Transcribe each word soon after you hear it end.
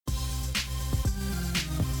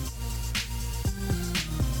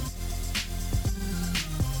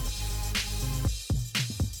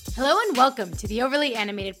Hello and welcome to the Overly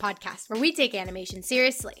Animated Podcast, where we take animation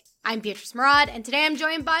seriously. I'm Beatrice Murad, and today I'm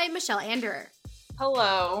joined by Michelle Anderer.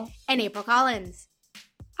 Hello. And April Collins.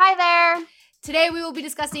 Hi there. Today we will be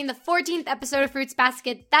discussing the 14th episode of Fruits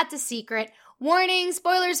Basket, That's a Secret. Warning,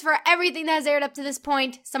 spoilers for everything that has aired up to this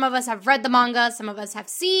point. Some of us have read the manga, some of us have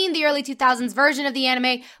seen the early 2000s version of the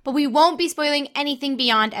anime, but we won't be spoiling anything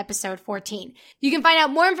beyond episode 14. You can find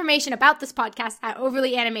out more information about this podcast at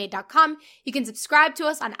overlyanimated.com. You can subscribe to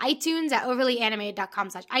us on iTunes at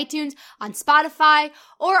overlyanimated.com/iTunes, on Spotify,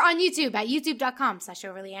 or on YouTube at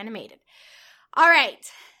youtube.com/overlyanimated. All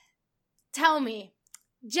right, tell me,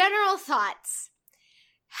 general thoughts.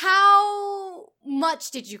 How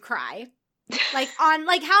much did you cry?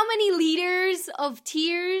 How many liters of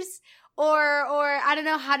tears or I don't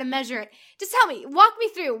know how to measure it. Just tell me, walk me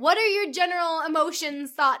through. What are your general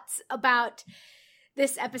emotions, thoughts about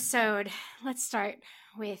this episode? Let's start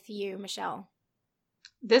with you, Michelle.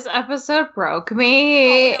 This episode broke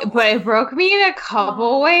me, but it broke me in a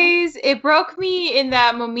couple ways. It broke me in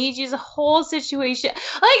that Momiji's whole situation.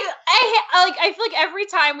 I feel like every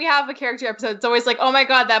time we have a character episode, it's always like, oh my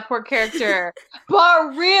god, that poor character.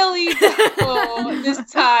 But really, though, this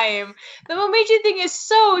time, the Momiji thing is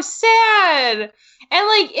so sad. And,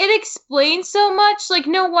 it explains so much.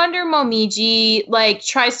 No wonder Momiji,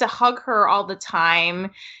 tries to hug her all the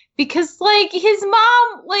time. Because, his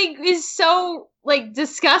mom, is so,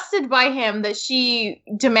 disgusted by him that she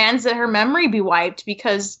demands that her memory be wiped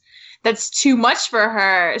because that's too much for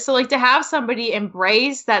her. So, to have somebody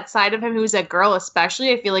embrace that side of him who's a girl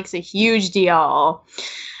especially, I feel like it's a huge deal.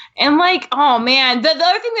 And, oh, man, the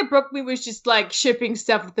other thing that broke me was just, shipping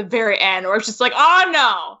stuff at the very end, where it's just oh,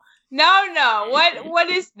 no,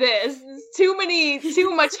 what is this? Too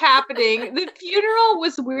much happening. The funeral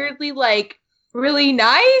was weirdly, really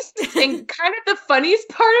nice and kind of the funniest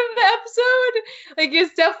part of the episode.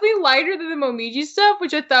 It's definitely lighter than the Momiji stuff,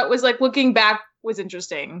 which I thought was looking back was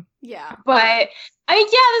interesting. Yeah. But this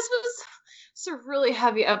was a really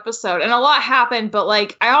heavy episode and a lot happened, but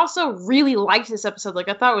I also really liked this episode.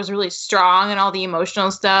 I thought it was really strong and all the emotional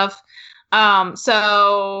stuff.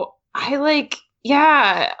 So I'm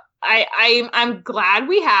glad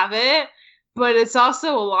we have it. But it's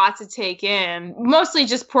also a lot to take in. Mostly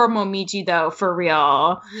just poor Momiji, though, for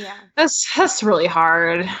real. Yeah. That's really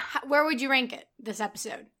hard. Where would you rank it, this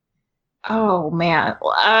episode? Oh, man.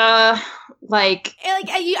 I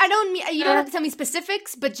don't you don't have to tell me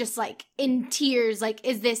specifics, but just, in tiers.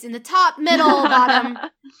 Is this in the top, middle, bottom?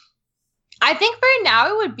 I think right now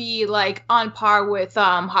it would be, on par with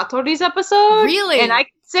Hatori's episode. Really? And I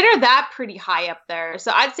consider that pretty high up there.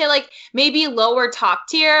 So I'd say, maybe lower top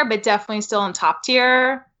tier, but definitely still in top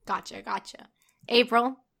tier. Gotcha.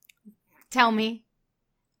 April, tell me.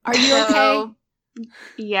 Are you okay?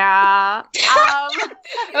 Yeah.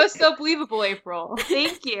 That was so believable, April.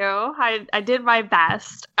 Thank you. I did my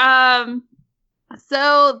best.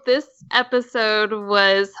 So this episode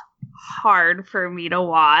was hard for me to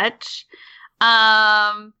watch.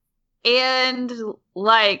 And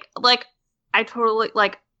I totally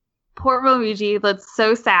poor Momiji, that's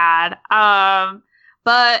so sad.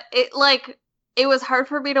 But it was hard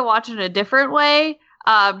for me to watch in a different way.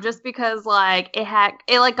 Just because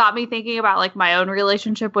it got me thinking about my own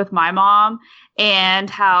relationship with my mom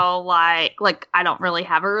and how I don't really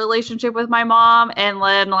have a relationship with my mom. And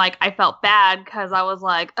then I felt bad because I was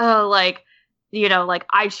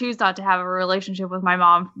I choose not to have a relationship with my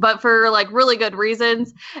mom, but for really good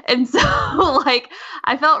reasons. And so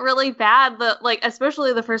I felt really bad that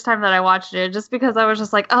especially the first time that I watched it, just because I was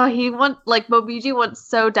just Momiji wants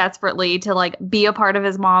so desperately to be a part of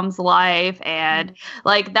his mom's life. And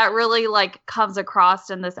that really comes across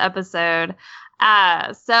in this episode.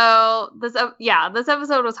 So this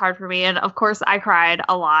episode was hard for me. And of course I cried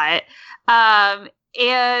a lot.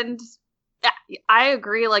 And I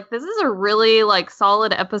agree. This is a really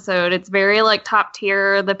solid episode. It's very top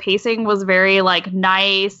tier. The pacing was very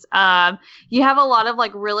nice. You have a lot of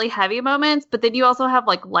really heavy moments, but then you also have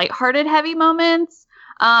lighthearted heavy moments,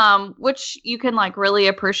 which you can really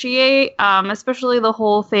appreciate. Especially the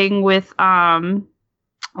whole thing with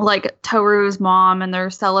Toru's mom, and they're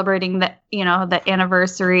celebrating the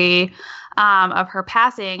anniversary of her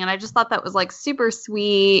passing. And I just thought that was super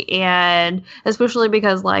sweet, and especially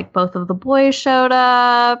because both of the boys showed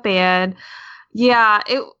up, and yeah,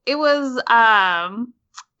 it was a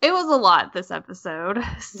lot this episode.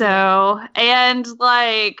 So, and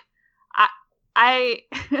I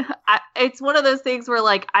it's one of those things where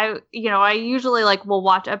I usually will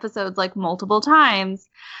watch episodes multiple times.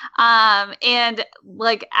 And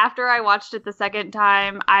after I watched it the second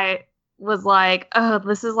time, I was like, oh,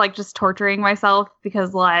 this is like just torturing myself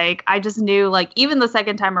because like I just knew like even the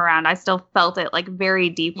second time around I still felt it like very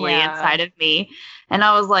deeply inside of me. And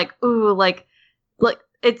I was like, ooh, like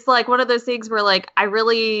it's like one of those things where like I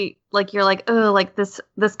really like you're like, oh, like this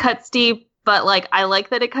cuts deep, but like I like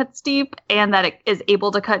that it cuts deep and that it is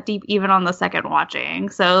able to cut deep even on the second watching.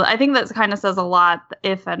 So I think that kind of says a lot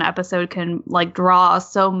if an episode can like draw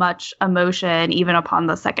so much emotion even upon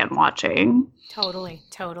the second watching. Totally.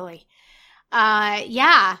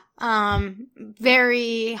 Yeah.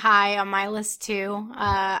 Very high on my list too.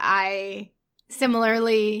 I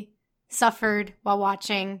similarly suffered while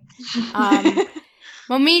watching.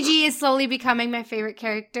 Momiji is slowly becoming my favorite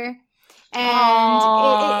character.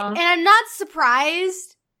 And I'm not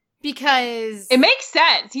surprised because it makes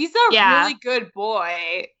sense. He's a really good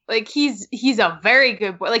boy. Like he's a very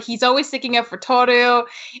good boy. Like he's always sticking up for Toru, and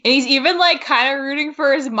he's even like kind of rooting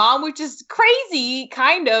for his mom, which is crazy,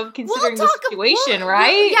 kind of considering the situation,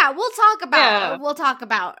 right? We'll talk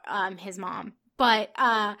about his mom, but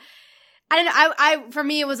I don't know. I for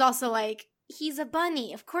me it was also like, he's a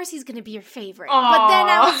bunny. Of course he's going to be your favorite. Aww. But then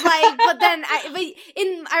I was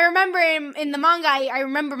like, I remember in the manga, I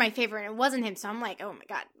remember my favorite and it wasn't him. So I'm like, oh my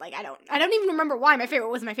God. Like, I don't even remember why my favorite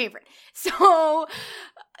was my favorite. So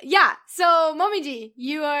yeah. So Momiji,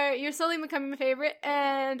 you're slowly becoming my favorite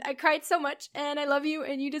and I cried so much and I love you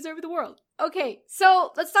and you deserve the world. Okay.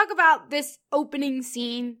 So let's talk about this opening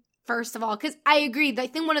scene. First of all, because I agree, I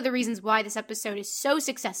think one of the reasons why this episode is so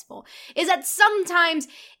successful is that sometimes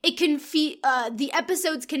it can the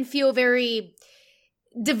episodes can feel very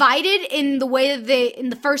divided in the way that in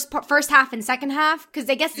the first half and second half, because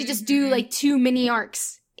I guess they just do like 2 mini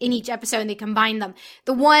arcs in each episode and they combine them.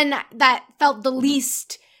 The one that felt the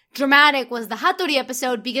least dramatic was the Hattori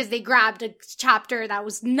episode because they grabbed a chapter that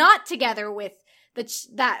was not together with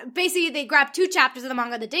that basically they grabbed 2 chapters of the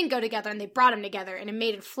manga that didn't go together and they brought them together and it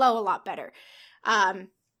made it flow a lot better.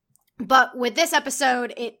 But with this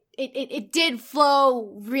episode, it did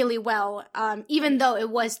flow really well. Even though it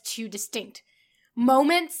was 2 distinct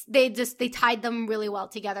moments, they tied them really well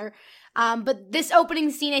together. But this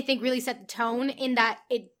opening scene, I think, really set the tone in that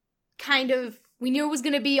it kind of, we knew it was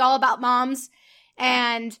going to be all about moms,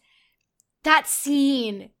 and that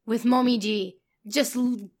scene with Momiji just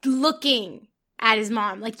looking at his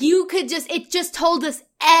mom. Like, you could it just told us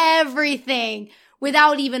everything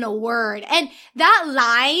without even a word. And that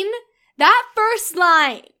first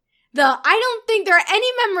line, I don't think there are any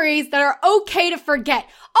memories that are okay to forget.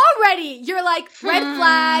 Already, you're like, red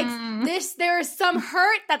flags, there is some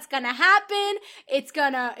hurt that's gonna happen,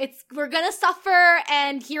 we're gonna suffer,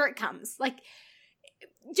 and here it comes. Like,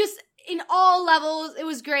 just in all levels, it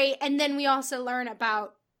was great. And then we also learn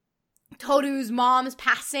about Toru's mom's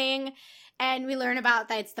passing, and we learn about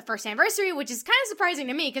that it's the first anniversary, which is kind of surprising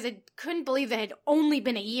to me because I couldn't believe that it had only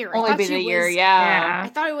been a year. Yeah. I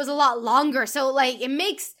thought it was a lot longer. So, like, it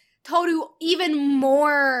makes Toru even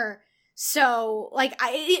more so, like,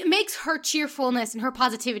 it makes her cheerfulness and her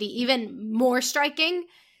positivity even more striking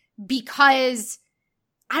because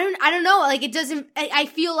I don't know, like, it doesn't, I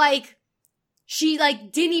feel like she,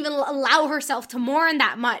 like, didn't even allow herself to mourn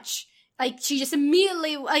that much. Like, she just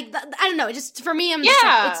immediately, like, I don't know, it just, for me,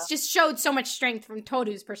 it's just showed so much strength from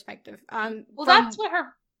Toru's perspective. That's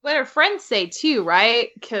what her friends say, too, right?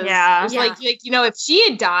 Because it's like, you know, if she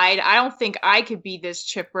had died, I don't think I could be this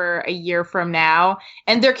chipper a year from now.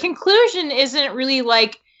 And their conclusion isn't really,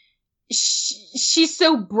 like, she's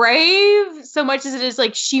so brave, so much as it is,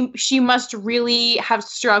 like, she must really have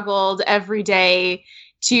struggled every day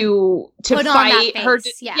to fight her,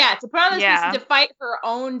 to put on this face, to fight her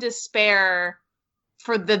own despair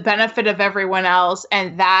for the benefit of everyone else,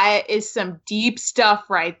 and that is some deep stuff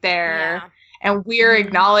right there. And we're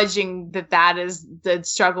acknowledging that is the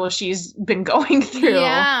struggle she's been going through.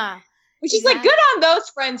 Yeah, which is like good on those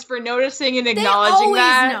friends for noticing and acknowledging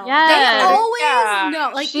that. Know. Yes. They always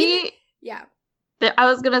know. Like I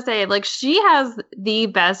was gonna say, like, she has the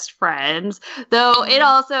best friends, though. It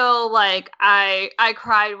also, like, I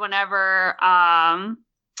cried whenever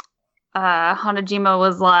Hanajima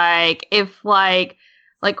was like,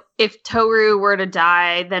 if Toru were to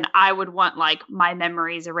die, then I would want, like, my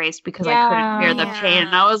memories erased because I couldn't bear the pain.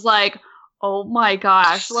 And I was like, oh my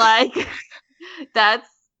gosh, like, that's,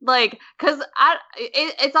 like, because I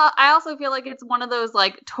also feel like it's one of those,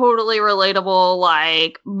 like, totally relatable,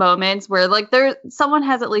 like, moments where, like, someone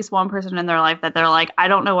has at least one person in their life that they're like, I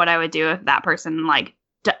don't know what I would do if that person, like,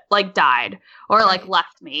 died or, like,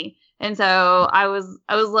 left me. And so I was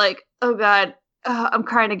like, oh God, I'm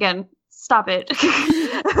crying again. Stop it.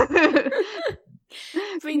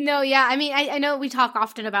 But no, yeah, I mean, I know we talk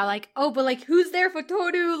often about like, oh, but like, who's there for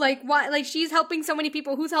Toru? Like, why? Like, she's helping so many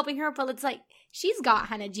people. Who's helping her? But it's like, she's got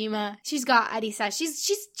Hanajima, she's got Arisa,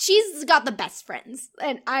 she's got the best friends,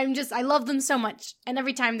 and I love them so much. And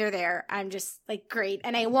every time they're there, I'm just like, great.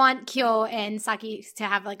 And I want Kyo and Saki to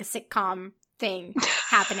have like a sitcom thing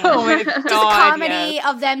happening. Oh my Just God, a comedy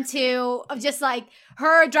of them two, of just like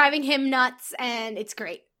her driving him nuts, and it's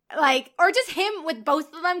great. Like, or just him with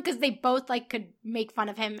both of them, because they both like could make fun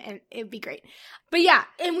of him, and it'd be great. But yeah,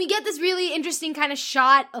 and we get this really interesting kind of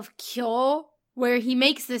shot of Kyo where he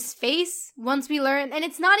makes this face once we learn, and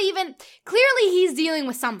it's not even clearly he's dealing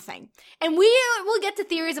with something, and we'll get to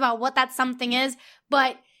theories about what that something is,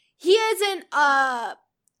 but he isn't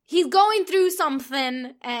he's going through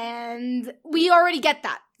something, and we already get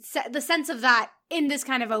that the sense of that in this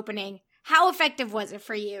kind of opening. How effective was it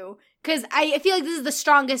for you? Because I feel like this is the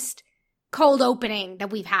strongest cold opening that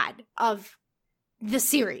we've had of the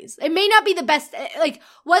series. It may not be the best, like,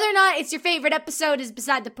 whether or not it's your favorite episode is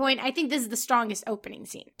beside the point. I think this is the strongest opening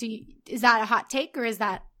scene. Is that a hot take, or is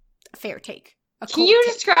that a fair take? Can you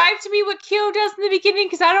describe to me what Kyo does in the beginning?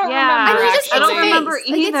 Because I don't remember. I mean, I don't remember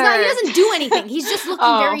either. Like, it's not, he doesn't do anything. He's just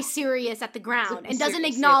looking very serious at the ground and doesn't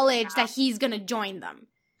acknowledge that he's going to join them.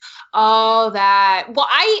 Oh, that. Well,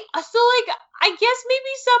 I guess maybe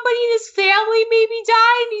somebody in his family maybe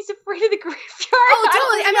died and he's afraid of the graveyard. Oh,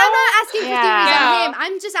 totally. I mean, I'm not asking for theories on him.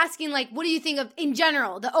 I'm just asking, like, what do you think of, in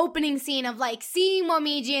general, the opening scene of, like, seeing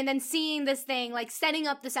Momiji and then seeing this thing, like, setting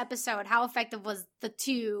up this episode? How effective was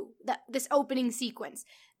this opening sequence?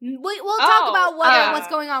 We'll talk about what's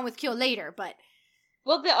going on with Kyo later, but...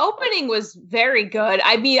 Well, the opening was very good.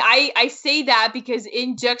 I mean, I say that because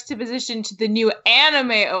in juxtaposition to the new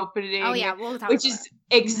anime opening, we'll talk which is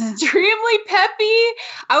extremely peppy,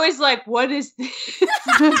 I was like, what is this?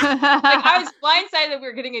 I was blindsided that we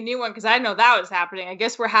were getting a new one because I didn't know that was happening. I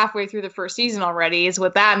guess we're halfway through the first season already is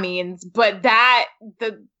what that means. But I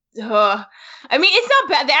mean, it's not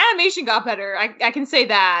bad. The animation got better. I can say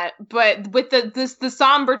that. But with the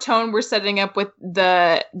somber tone we're setting up with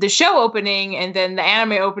the show opening, and then the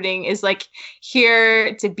anime opening is like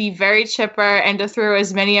here to be very chipper and to throw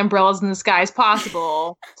as many umbrellas in the sky as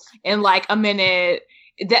possible in like a minute.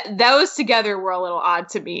 Those together were a little odd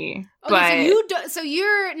to me. Okay, so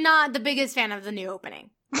you're not the biggest fan of the new opening.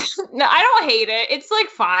 No, I don't hate it. It's like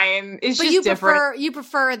fine. It's just different. You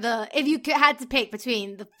prefer if you had to pick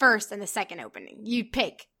between the first and the second opening, you'd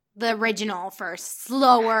pick the original first,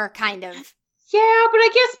 slower kind of. Yeah, but I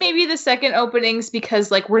guess maybe the second opening's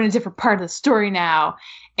because like we're in a different part of the story now,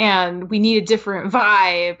 and we need a different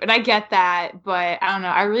vibe. And I get that, but I don't know.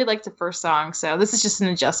 I really like the first song, so this is just an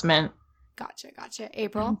adjustment. Gotcha.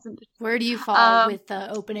 April, where do you fall with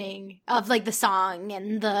the opening of like the song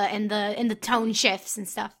and the tone shifts and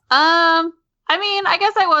stuff? I mean, I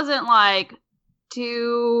guess I wasn't like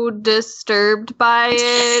too disturbed by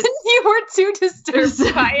it. You were too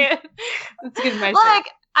disturbed by it. That's a good measure. Like,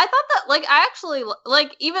 I thought that, like, I actually,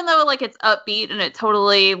 like, even though, like, it's upbeat and it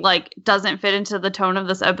totally, like, doesn't fit into the tone of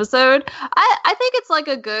this episode, I think it's, like,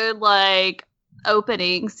 a good, like,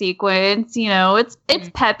 opening sequence, you know, it's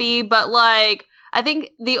peppy, but like I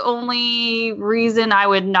think the only reason I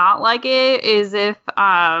would not like it is if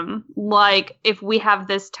we have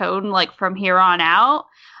this tone like from here on out,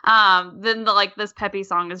 then this peppy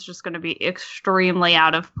song is just going to be extremely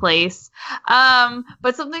out of place.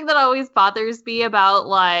 But something that always bothers me about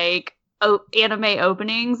like anime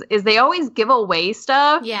openings is they always give away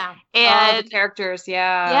stuff. Yeah. And the characters,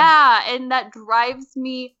 yeah. Yeah, and that drives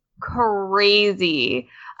me crazy.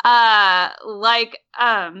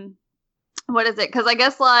 What is it? Because I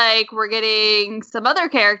guess like we're getting some other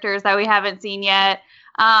characters that we haven't seen yet.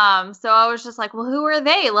 So I was just like, well, who are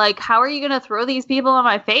they? Like, how are you going to throw these people in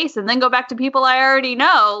my face and then go back to people I already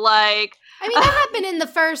know? Like, I mean, that happened in the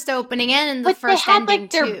first opening and in the first they had, ending like,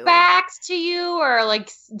 too. Their backs to you, or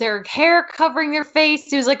like their hair covering their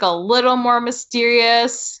face. It was like a little more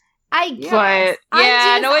mysterious. I guess. But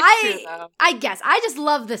yeah, it's true though. I guess. I just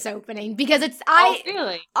love this opening because it's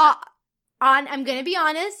really? I'm gonna be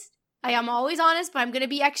honest. I am always honest, but I'm gonna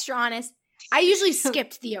be extra honest. I usually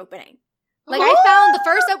skipped the opening. Like, I found the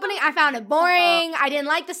first opening, I found it boring. I didn't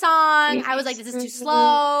like the song. I was like, this is too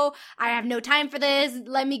slow. I have no time for this.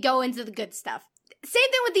 Let me go into the good stuff.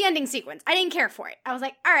 Same thing with the ending sequence. I didn't care for it. I was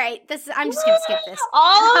like, all right, I'm just going to skip this.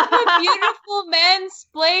 All of the beautiful men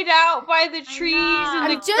splayed out by the trees and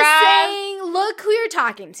the grass. I'm just saying, look who you're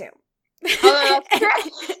talking to. That's all I'm going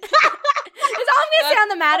to say on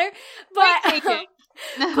the matter. But,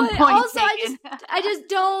 but also, I just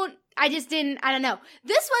don't, I just didn't, I don't know.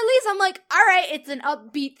 This one, at least I'm like, all right, it's an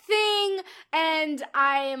upbeat thing, and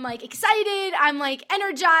I am like excited, I'm like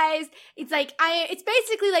energized. It's like, it's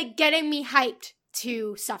basically like getting me hyped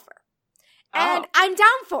to suffer. And I'm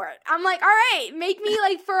down for it. I'm like, all right, make me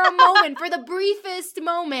like for a moment, for the briefest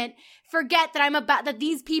moment, forget that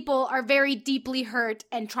these people are very deeply hurt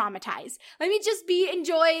and traumatized. Let me just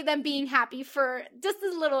enjoy them being happy for just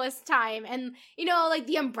the littlest time. And, you know, like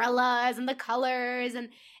the umbrellas and the colors and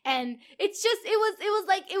it's just,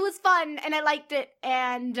 it was fun and I liked it.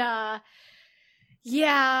 And,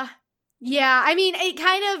 yeah, I mean, it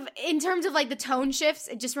kind of, in terms of, like, the tone shifts,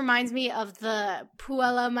 it just reminds me of the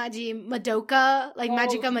Puella Madoka, like,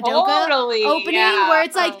 Magica Madoka opening, where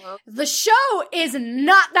it's like, the show is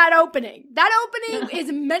not that opening. That opening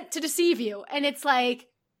is meant to deceive you, and it's like,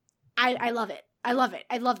 I love it. I love it.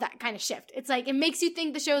 I love that kind of shift. It's like, it makes you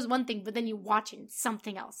think the show is one thing, but then you watch it and it's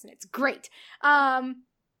something else, and it's great.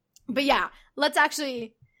 But yeah, let's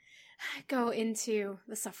actually go into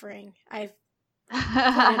the suffering. I've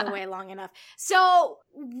put it away long enough. So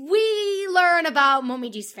we learn about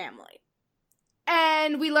Momiji's family.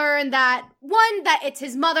 And we learn that, one, that it's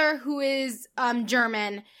his mother who is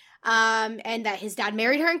German, and that his dad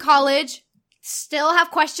married her in college. Still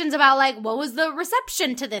have questions about, like, what was the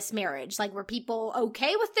reception to this marriage? Like, were people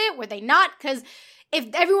okay with it? Were they not? Because if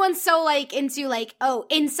everyone's so, like, into, like, oh,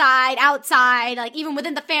 inside, outside, like, even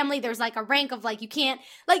within the family, there's, like, a rank of, like, you can't,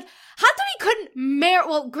 like, Hattori couldn't marry,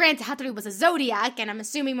 well, granted, Hattori was a Zodiac, and I'm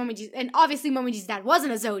assuming and obviously Momiji's dad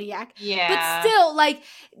wasn't a Zodiac. Yeah. But still, like,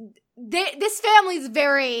 this family's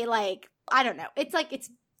very, like, I don't know, it's, like,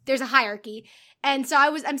 there's a hierarchy, and so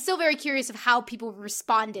I'm still very curious of how people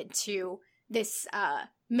responded to this,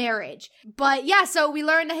 marriage. But yeah, so we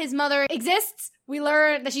learned that his mother exists. We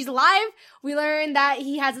learned that she's alive. We learned that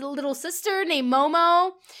he has a little sister named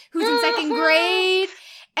Momo, who's in second grade.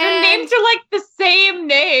 Their names are like the same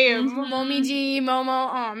name. Momiji, Momo.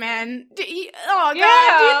 Oh man. Oh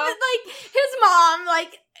god. Like his mom,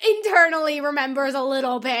 like internally remembers a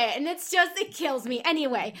little bit, and it kills me.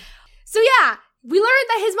 Anyway, so yeah, we learned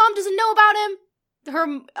that his mom doesn't know about him.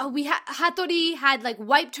 Hattori had, like,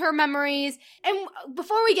 wiped her memories. And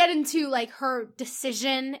before we get into, like, her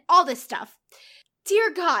decision, all this stuff,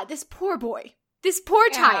 dear God, this poor boy, this poor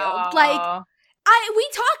child, like, we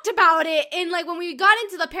talked about it in, like, when we got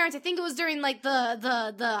into the parents, I think it was during, like,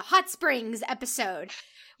 the Hot Springs episode.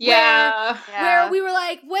 Where we were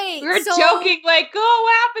like, wait. We were joking, like,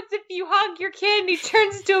 oh, what happens if you hug your kid and he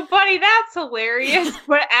turns into a bunny? That's hilarious.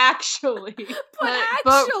 But actually.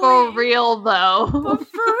 But for real, though.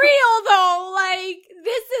 Like,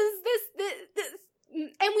 this. And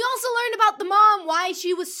we also learned about the mom, why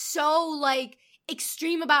she was so, like,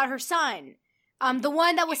 extreme about her son. The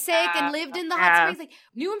one that was sick and lived in the hot springs. Like,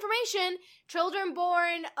 new information. Children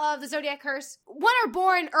born of the Zodiac curse, one are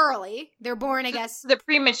born early. They're born, I guess. The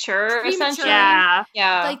premature, essentially. Yeah.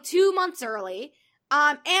 Like 2 months early.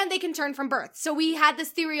 And they can turn from birth. So we had this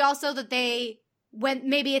theory also that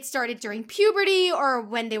maybe it started during puberty or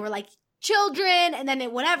when they were, like, children, and then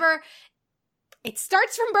whatever. It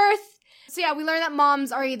starts from birth. So yeah, we learned that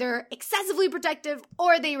moms are either excessively protective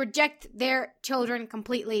or they reject their children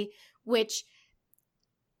completely, which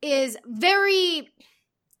is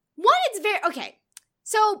okay.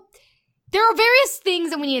 So there are various things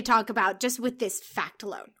that we need to talk about just with this fact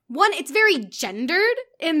alone. One, it's very gendered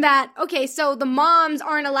in that, okay, so the moms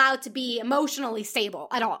aren't allowed to be emotionally stable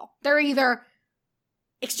at all. They're either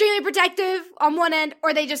extremely protective on one end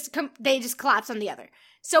or they just collapse on the other.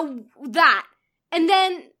 So that. And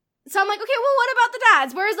then, so I'm like, okay, well, what about the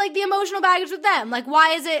dads? Where's, like, the emotional baggage with them? Like,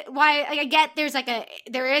 like, I get there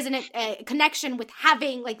isn't a connection with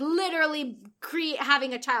having, like, literally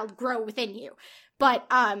having a child grow within you. But,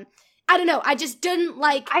 I don't know. I just didn't,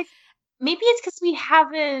 like. Maybe it's because we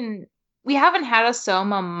haven't had a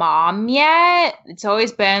Soma mom yet. It's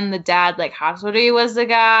always been the dad, like, Hattori was the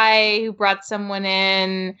guy who brought someone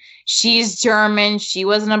in. She's German. She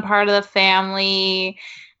wasn't a part of the family.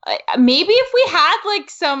 Maybe if we had, like,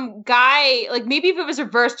 some guy, like, maybe if it was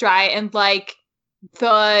reversed, right, and, like,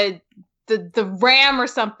 the ram or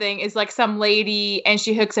something is, like, some lady and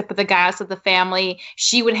she hooks up with the guy outside the family,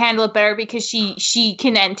 she would handle it better because she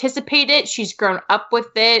can anticipate it. She's grown up with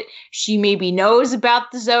it. She maybe knows about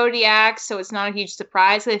the Zodiac, so it's not a huge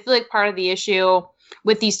surprise. So I feel like part of the issue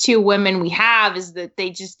with these two women we have is that they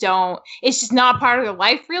just don't, it's just not part of their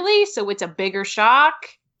life, really, so it's a bigger shock.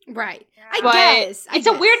 Right. I guess. It's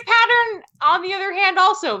a weird pattern, on the other hand,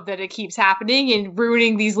 also, that it keeps happening and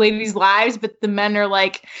ruining these ladies' lives, but the men are,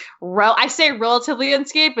 like, I say relatively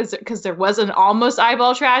unscathed because there was an almost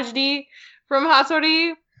eyeball tragedy from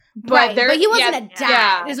Hattori. But he wasn't a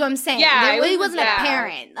dad, is what I'm saying. Yeah, he wasn't a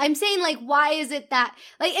parent. I'm saying, like, why is it that,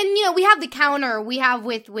 like, and, you know, we have the counter we have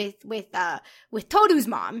with Toru's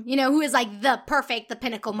mom, you know, who is, like, the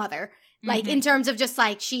pinnacle mother, like, in terms of just,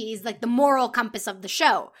 like, she's, like, the moral compass of the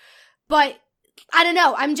show. But I don't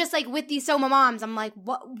know. I'm just, like, with these Soma moms, I'm like,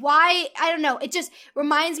 why? I don't know. It just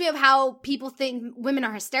reminds me of how people think women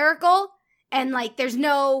are hysterical, and, like, there's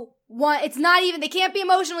no one, it's not even, they can't be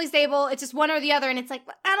emotionally stable. It's just one or the other. And it's like,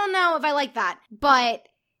 I don't know if I like that. But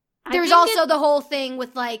there's also the whole thing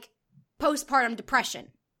with, like, postpartum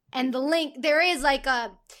depression. And the link, there is like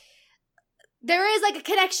a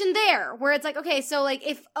connection there where it's like, okay, so, like,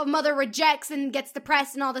 if a mother rejects and gets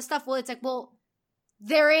depressed and all this stuff, well, it's like, well,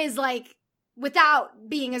 there is, like, without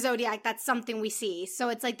being a zodiac, that's something we see. So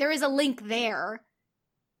it's like, there is a link there.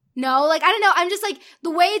 No, like, I don't know. I'm just, like,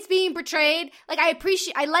 the way it's being portrayed, like,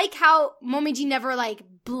 I like how Momiji never, like,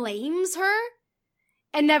 blames her.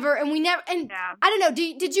 I don't know,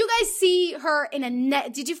 did you guys see her in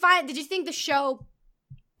did you think the show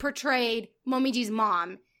portrayed Momiji's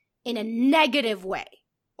mom in a negative way?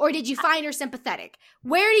 Or did you find her sympathetic?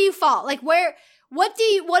 Where do you fall? Like,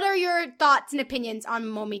 what are your thoughts and opinions on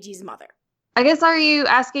Momiji's mother? I guess, are you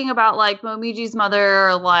asking about, like, Momiji's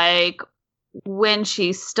mother, like, when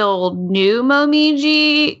she still knew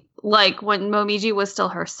Momiji, like when Momiji was still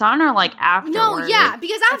her son, or like afterwards? No, yeah,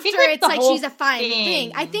 because after it's like she's a fine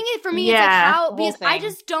thing. I think it for me, it's like how, because I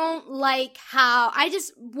just don't like how,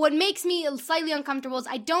 what makes me slightly uncomfortable is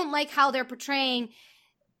I don't like how they're portraying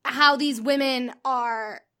how these women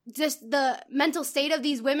are, just the mental state of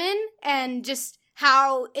these women, and just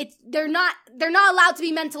how they're not allowed to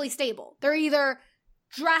be mentally stable. They're either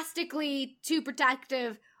drastically too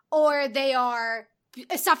protective, or they are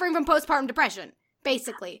suffering from postpartum depression,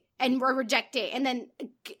 basically, and we're rejecting, and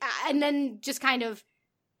then just kind of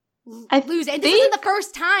lose it. And this isn't the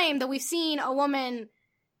first time that we've seen a woman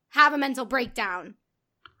have a mental breakdown,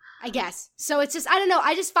 I guess. So it's just, I don't know,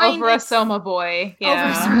 I just find over a Soma boy.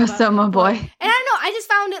 Yeah. Over a Soma boy. And I don't know, I just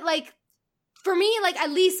found it, like, for me, like,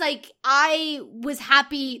 at least, like, I was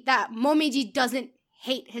happy that Momiji doesn't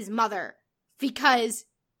hate his mother because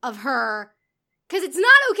of her. Because it's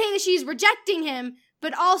not okay that she's rejecting him,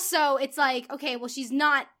 but also it's like, okay, well, she's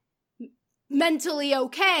not mentally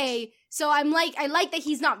okay. So I like that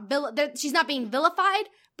she's not being vilified.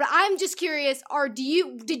 But I'm just curious,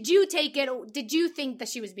 did you take it? Did you think that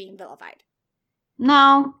she was being vilified?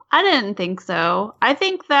 No, I didn't think so. I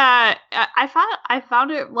think that I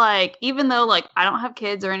found it, like, even though, like, I don't have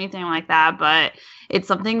kids or anything like that, but it's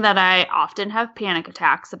something that I often have panic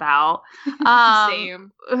attacks about.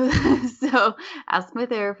 Same. So ask my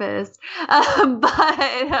therapist.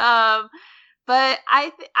 But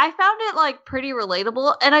I found it, like, pretty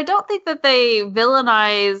relatable, and I don't think that they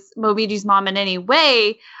villainize Momiji's mom in any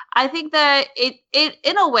way. I think that it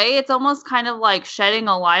in a way, it's almost kind of like shedding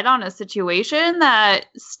a light on a situation that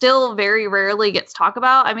still very rarely gets talked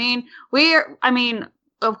about. I mean,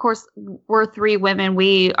 of course, we're three women.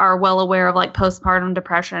 We are well aware of, like, postpartum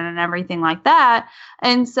depression and everything like that.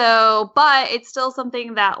 And so, but it's still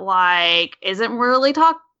something that, like, isn't really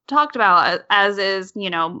talked about, as is, you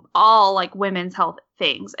know, all, like, women's health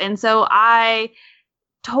things. And so I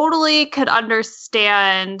totally could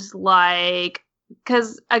understand, like,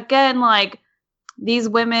 because, again, like, these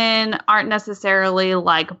women aren't necessarily,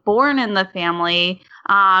 like, born in the family,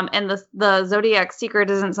 and the Zodiac secret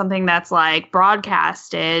isn't something that's, like,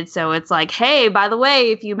 broadcasted. So it's like, hey, by the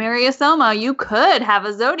way, if you marry a Soma, you could have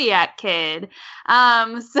a Zodiac kid.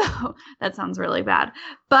 So that sounds really bad,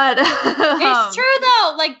 but it's true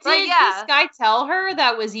though. Like, did this guy tell her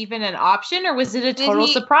that was even an option, or was it a total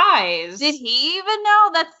surprise? Did he even know?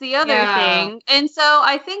 That's the other thing. And so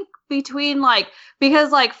I think between, like,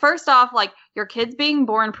 because, like, first off, like, your kid's being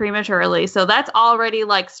born prematurely, so that's already,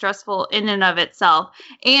 like, stressful in and of itself.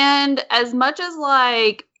 And as much as,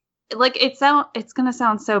 like it's gonna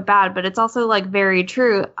sound so bad, but it's also, like, very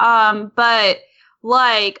true. But,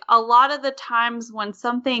 like, a lot of the times when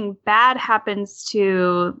something bad happens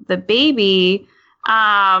to the baby,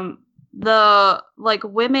 the, like,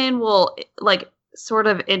 women will, like, sort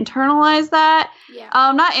of internalize that. Yeah.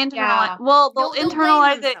 Not internalize. Yeah. Well, they'll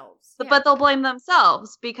internalize it. Yeah. But they'll blame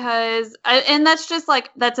themselves because, and that's just, like,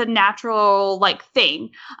 that's a natural, like, thing.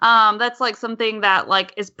 That's, like, something that,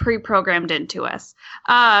 like, is pre-programmed into us.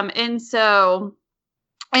 And so,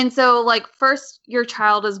 like, first your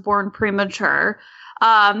child is born premature.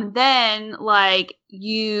 Then, like,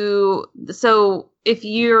 so if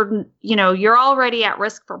you're, you know, you're already at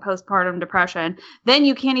risk for postpartum depression, then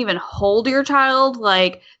you can't even hold your child,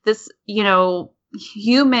 like, this, you know,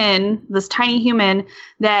 human, this tiny human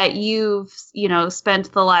that you've,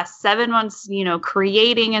 spent the last 7 months,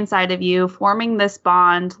 creating inside of you, forming this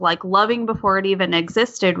bond, like loving before it even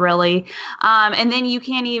existed, really. And then you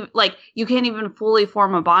can't even fully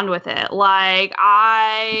form a bond with it. Like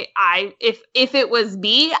if it was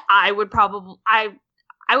me, I would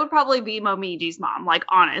probably be Momiji's mom. Like,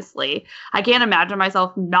 honestly, I can't imagine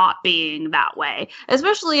myself not being that way,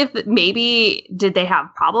 especially if maybe did they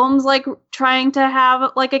have problems like trying to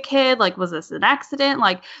have like a kid? Like, was this an accident?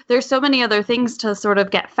 Like, there's so many other things to sort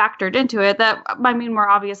of get factored into it that, I mean, we're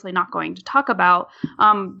obviously not going to talk about,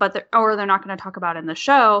 but they're not going to talk about in the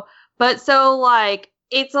show. But so like,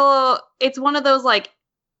 it's one of those, like,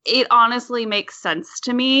 it honestly makes sense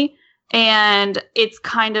to me. And it's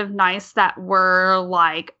kind of nice that we're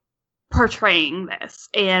like portraying this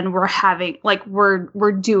and we're having like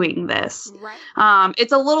we're doing this. Right.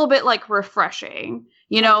 It's a little bit like refreshing.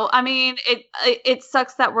 I mean, it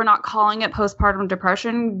sucks that we're not calling it postpartum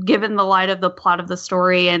depression given the light of the plot of the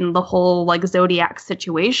story and the whole like Zodiac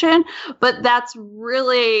situation. But that's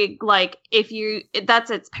really like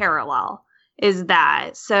that's its parallel is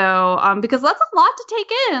that. So because that's a lot to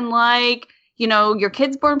take in, like, your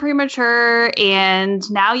kid's born premature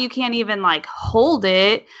and now you can't even like hold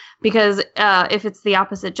it because if it's the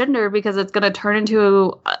opposite gender, because it's going to turn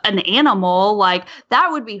into an animal, like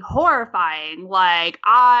that would be horrifying.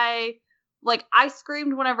 I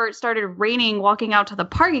screamed whenever it started raining walking out to the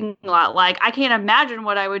parking lot. Like, I can't imagine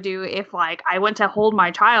what I would do if, like, I went to hold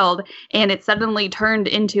my child and it suddenly turned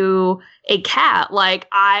into a cat. Like,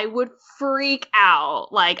 I would freak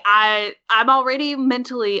out. Like, I'm already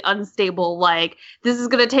mentally unstable. Like, this is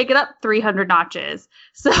going to take it up 300 notches.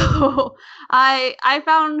 So I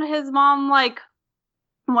found his mom, like,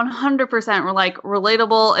 100% like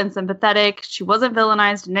relatable and sympathetic. She wasn't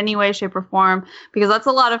villainized in any way, shape, or form, because that's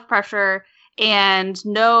a lot of pressure, and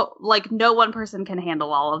no one person can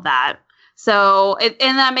handle all of that. So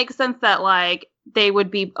and that makes sense that like they would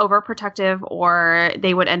be overprotective or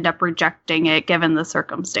they would end up rejecting it given the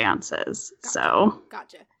circumstances.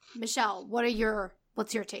 Gotcha. Michelle, what's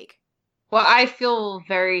your take? Well, I feel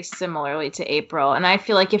very similarly to April, and I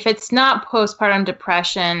feel like if it's not postpartum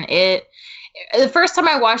depression, the first time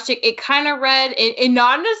I watched it, it kind of read it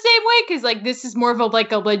not in the same way, because like this is more of a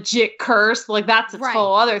legit curse, like that's a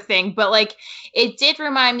whole other thing. But like it did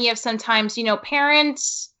remind me of sometimes,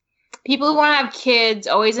 parents, people who want to have kids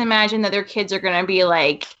always imagine that their kids are going to be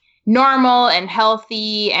like normal and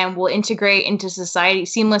healthy and will integrate into society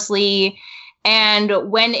seamlessly.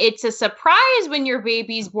 And when it's a surprise when your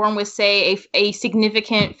baby's born with, say, a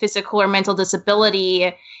significant physical or mental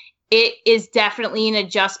disability, it is definitely an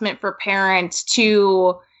adjustment for parents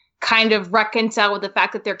to kind of reconcile with the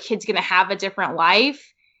fact that their kid's going to have a different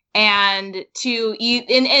life. And and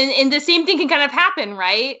the same thing can kind of happen,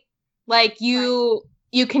 right? Like you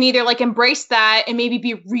can either like embrace that and maybe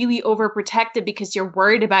be really overprotective because you're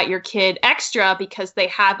worried about your kid extra because they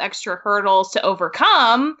have extra hurdles to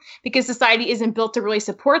overcome because society isn't built to really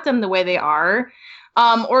support them the way they are.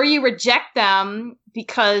 Or you reject them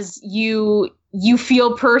because you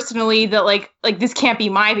feel personally that like this can't be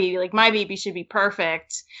my baby. Like my baby should be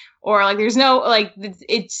perfect. Or like there's no, like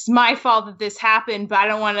it's my fault that this happened, but I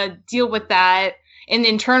don't want to deal with that and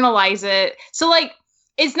internalize it. So like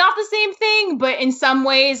it's not the same thing, but in some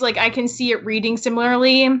ways, like I can see it reading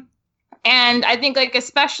similarly. And I think like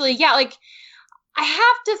especially, like I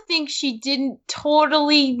have to think she didn't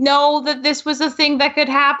totally know that this was a thing that could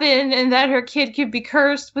happen and that her kid could be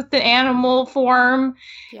cursed with the animal form.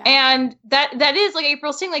 Yeah. And that is, like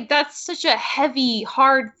April's saying, like that's such a heavy,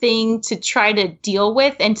 hard thing to try to deal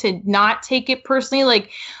with and to not take it personally.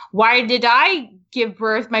 Like, why did I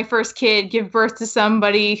my first kid give birth to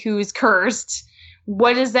somebody who's cursed?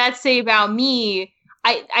 What does that say about me?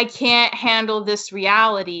 I can't handle this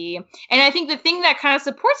reality. And I think the thing that kind of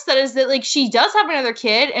supports that is that like she does have another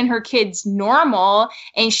kid and her kid's normal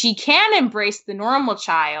and she can embrace the normal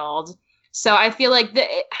child. So I feel like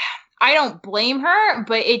I don't blame her,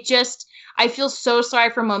 but I feel so sorry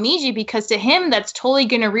for Momiji because to him that's totally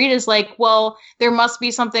going to read as like, well, there must be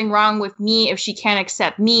something wrong with me if she can't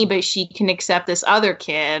accept me, but she can accept this other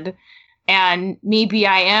kid. And maybe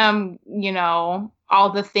I am, all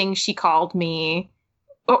the things she called me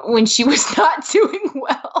when she was not doing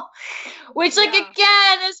well, which like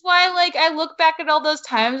again is why like I look back at all those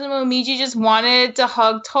times when Momiji just wanted to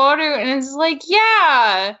hug Toru, and it's like,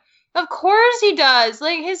 yeah, of course he does.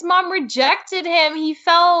 Like his mom rejected him. He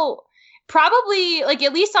felt probably like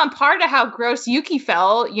at least on par to how gross Yuki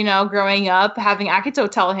felt, growing up, having Akito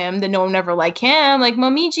tell him that no one ever liked him. Like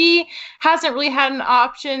Momiji hasn't really had an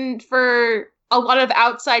option for a lot of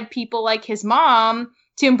outside people like his mom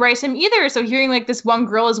to embrace him either. So hearing like this one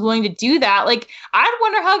girl is willing to do that, like I'd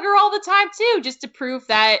want to hug her all the time too, just to prove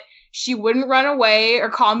that she wouldn't run away or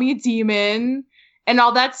call me a demon and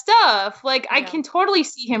all that stuff. Like I can totally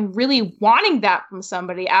see him really wanting that from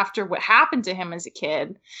somebody after what happened to him as a kid.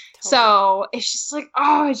 Totally. So it's just like,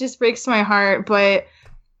 oh, it just breaks my heart. But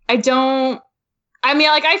I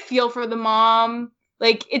feel for the mom.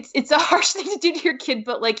 Like it's a harsh thing to do to your kid,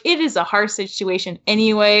 but like it is a harsh situation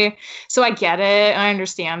anyway. So I get it. I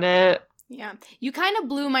understand it. Yeah. You kind of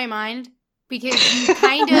blew my mind because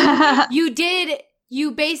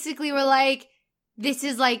you basically were like, this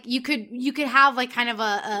is like, you could have like kind of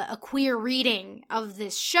a queer reading of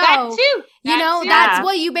this show. That too. That's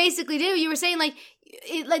what you basically do. You were saying like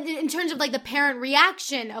in terms of like the parent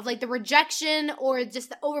reaction of like the rejection or just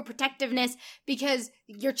the overprotectiveness because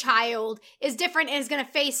your child is different and is going to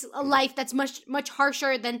face a life that's much, much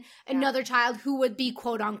harsher than another child who would be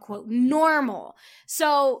quote unquote normal.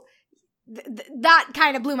 So that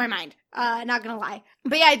kind of blew my mind, not gonna lie.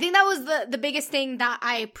 But yeah, I think that was the biggest thing that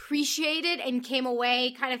I appreciated and came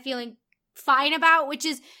away kind of feeling fine about, which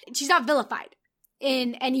is she's not vilified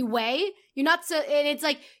in any way. You're not and it's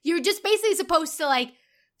like, you're just basically supposed to like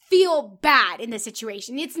feel bad in this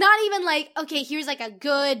situation. It's not even like, okay, here's like a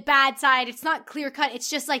good, bad side. It's not clear cut. It's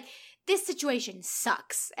just like, this situation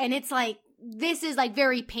sucks. And it's like, this is like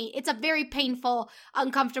it's a very painful,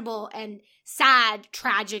 uncomfortable, and sad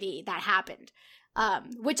tragedy that happened,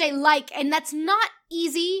 which I like, and that's not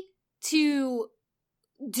easy to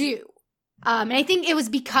do. And I think it was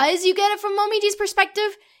because you get it from Momiji's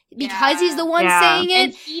perspective, because he's the one saying it.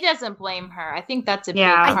 And he doesn't blame her. I think that's a big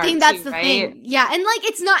part I think that's too, the right? thing. Yeah, and like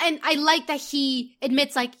it's not, and I like that he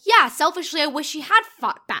admits like, yeah, selfishly I wish she had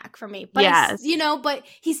fought back for me. But but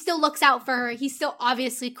he still looks out for her. He still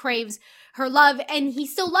obviously craves her love, and he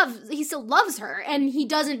still loves her, and he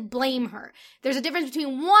doesn't blame her. There's a difference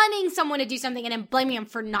between wanting someone to do something and then blaming him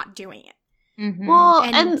for not doing it. Mm-hmm. Well,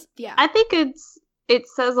 and I think it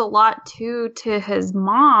says a lot too to his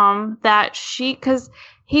mom that because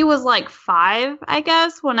he was like 5, I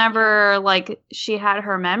guess, whenever like she had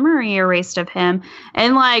her memory erased of him,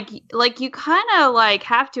 and like you kind of like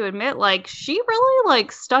have to admit like she really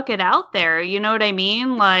like stuck it out there. You know what I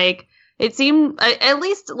mean? Like it seemed, at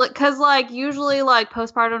least because like usually like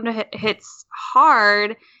postpartum hits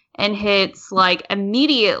hard and hits like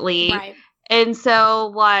immediately, right. And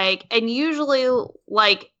so like, and usually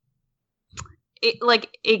like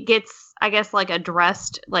it gets, I guess, like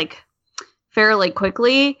addressed like fairly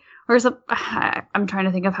quickly. Or I'm trying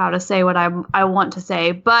to think of how to say what I want to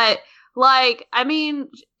say, but like, I mean,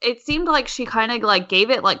 it seemed like she kind of like gave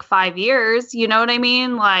it like 5 years, you know what I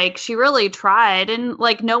mean? Like she really tried, and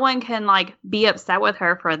like no one can like be upset with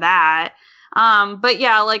her for that. But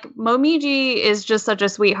yeah, like Momiji is just such a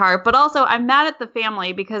sweetheart, but also I'm mad at the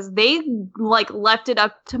family because they like left it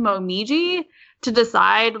up to Momiji to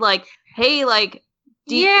decide like, hey, like,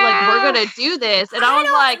 like we're gonna do this, and I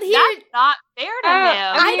was like, that's not fair to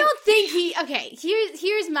him. I don't think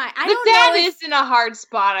here's my. The dad is in a hard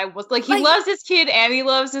spot. I was like, he loves his kid and he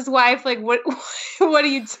loves his wife. Like, what do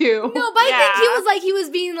you do? No, but I think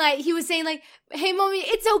he was saying like, hey, Mommy,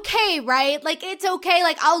 it's okay, right? Like, it's okay.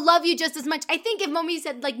 Like, I'll love you just as much. I think if Mommy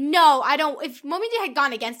said like, no, I don't. If Mommy had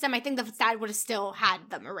gone against them, I think the dad would have still had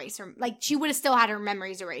them erase her. Like, she would have still had her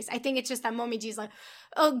memories erased. I think it's just that Momiji's like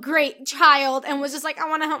a great child and was just like, I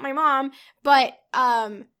want to help my mom, but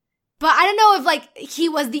I don't know if like he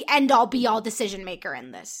was the end all be all decision maker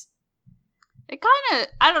in this. It kind of,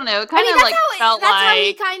 I don't know. It kind of like felt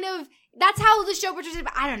like that's how the show portrays it.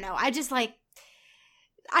 But I don't know. I just like.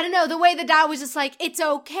 I don't know, the way the dad was just like, it's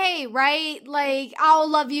okay, right? Like, I'll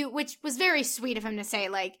love you, which was very sweet of him to say,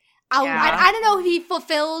 like, I don't know if he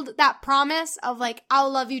fulfilled that promise of, like, I'll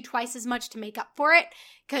love you twice as much to make up for it,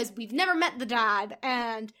 because we've never met the dad,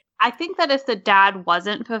 and... I think that if the dad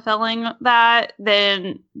wasn't fulfilling that,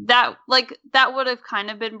 then that would have kind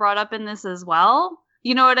of been brought up in this as well.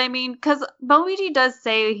 You know what I mean? Because Momiji does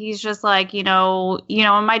say he's just like, you know,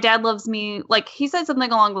 my dad loves me. Like, he said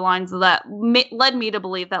something along the lines of that led me to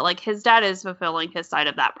believe that, like, his dad is fulfilling his side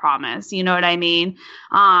of that promise. You know what I mean?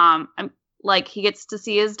 Like, he gets to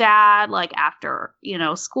see his dad, like, after, you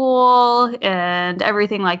know, school and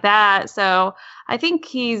everything like that. So I think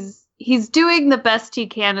he's doing the best he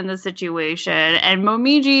can in the situation. And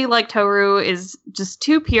Momiji, like Toru, is just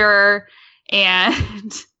too pure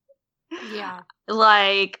and... Yeah.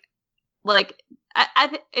 Like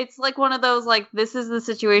it's like one of those, like, this is the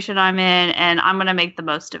situation I'm in and I'm going to make the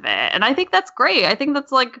most of it. And I think that's great. I think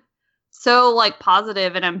that's like so like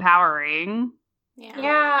positive and empowering.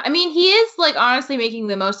 Yeah. I mean, he is like honestly making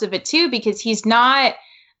the most of it too, because he's not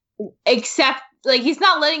he's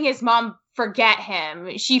not letting his mom forget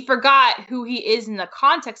him. She forgot who he is in the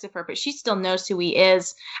context of her, but she still knows who he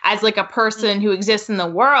is as like a person who exists in the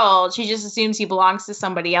world. She just assumes he belongs to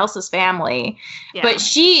somebody else's family. Yeah. But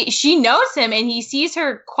she knows him, and he sees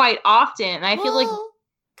her quite often. I feel like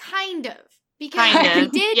kind of.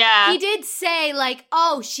 Because he did say, like,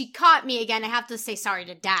 oh, she caught me again. I have to say sorry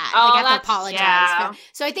to Dad. Oh, like, I have to apologize. Yeah.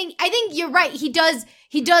 So I think you're right. He does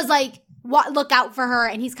like look out for her,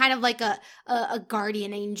 and he's kind of like a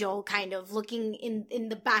guardian angel, kind of looking in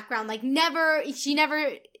the background. Like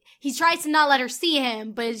he tries to not let her see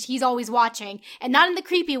him, but he's always watching, and not in the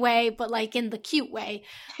creepy way, but like in the cute way,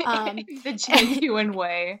 the genuine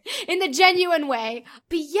way. In the genuine way.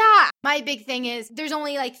 But yeah, my big thing is there's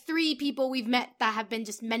only like 3 people we've met that have been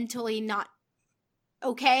just mentally not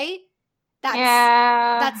okay. That's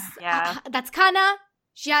Kana.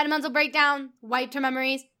 She had a mental breakdown, wiped her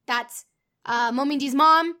memories. That's Mominji's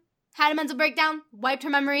mom had a mental breakdown, wiped her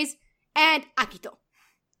memories, and Akito,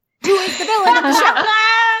 who is the villain of the show.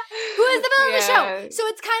 Who is the villain of the show? So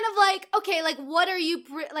it's kind of like, okay, like, what are you,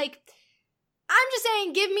 like, I'm just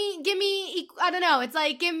saying, give me, I don't know, it's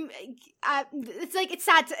like, it's like, it's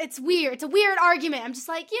sad, it's weird, it's a weird argument. I'm just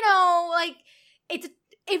like, like,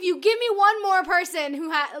 if you give me one more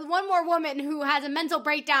person one more woman who has a mental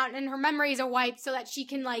breakdown and her memories are wiped so that she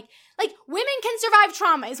can, like, women can survive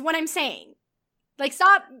trauma is what I'm saying. Like,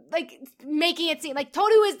 stop, like, making it seem, like,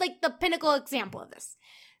 Toru is, like, the pinnacle example of this.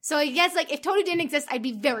 So I guess, like, if Toru didn't exist, I'd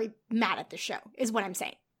be very mad at the show, is what I'm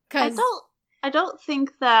saying. I don't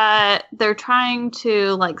think that they're trying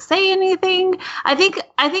to, like, say anything. I think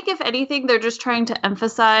if anything, they're just trying to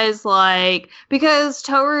emphasize, like, because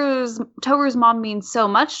Toru's mom means so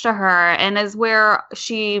much to her, and is where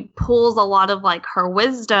she pulls a lot of, like, her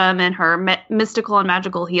wisdom and her mystical and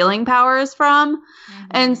magical healing powers from. Mm-hmm.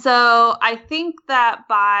 And so I think that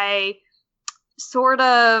by sort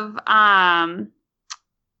of,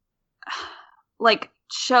 like,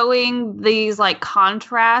 showing these, like,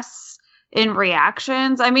 contrasts in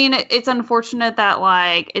reactions. I mean, it's unfortunate that,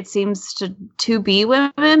 like, it seems to be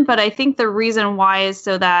women, but I think the reason why is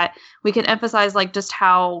so that we can emphasize, like, just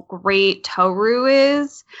how great Toru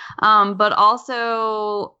is, but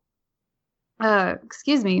also,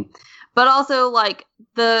 but also, like,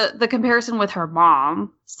 the comparison with her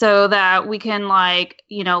mom, so that we can, like,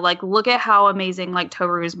 like, look at how amazing, like,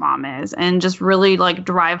 Toru's mom is, and just really, like,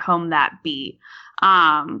 drive home that beat.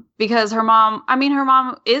 Because her mom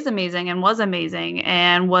is amazing and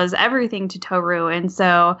was everything to Toru. And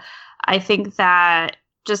so I think that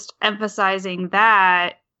just emphasizing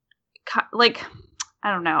that, like,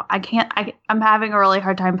 I don't know. I'm having a really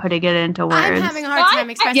hard time putting it into words. I'm having a hard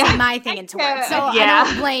time expressing my thing into words, so I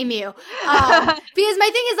don't blame you. Because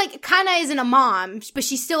my thing is, like, Kana isn't a mom, but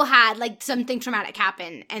she still had, like, something traumatic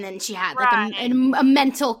happen, and then she had, like, a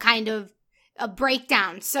mental kind of a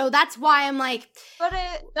breakdown. So that's why I'm like,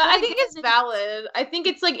 I think it's valid. I think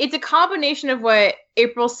it's like, it's a combination of what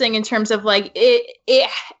April's saying in terms of, like,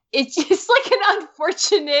 it's just, like, an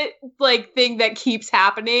unfortunate, like, thing that keeps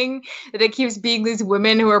happening, that it keeps being these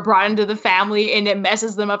women who are brought into the family, and it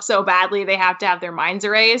messes them up so badly they have to have their minds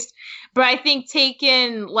erased. But I think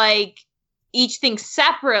taken, like, each thing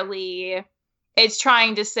separately, it's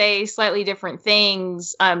trying to say slightly different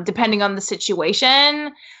things, depending on the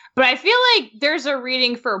situation. But I feel like there's a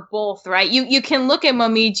reading for both, right? You can look at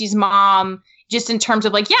Momiji's mom just in terms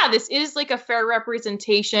of, like, yeah, this is, like, a fair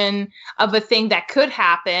representation of a thing that could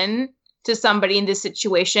happen to somebody in this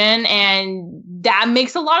situation, and that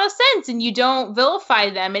makes a lot of sense, and you don't vilify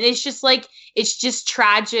them, and it's just, like, it's just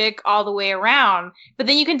tragic all the way around. But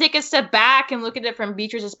then you can take a step back and look at it from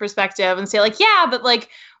Beatrice's perspective and say, like, yeah, but, like,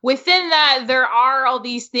 within that, there are all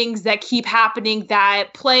these things that keep happening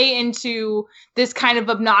that play into this kind of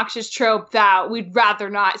obnoxious trope that we'd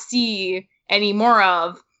rather not see any more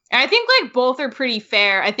of. And I think, like, both are pretty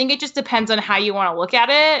fair. I think it just depends on how you want to look at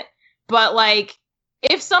it. But, like,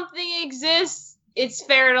 if something exists, it's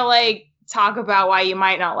fair to, like, talk about why you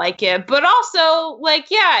might not like it. But also,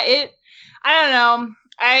 like, yeah, I don't know.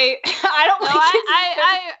 I don't like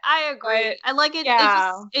it. I agree. I like it.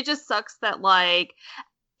 Yeah. It just sucks that, like,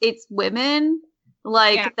 it's women,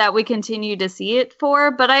 like, that we continue to see it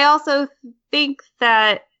for. But I also think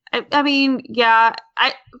that, I mean, yeah,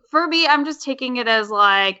 for me, I'm just taking it as,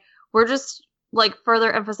 like, we're just, like,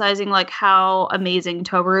 further emphasizing, like, how amazing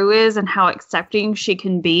Toru is and how accepting she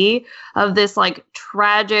can be of this, like,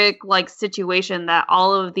 tragic, like, situation that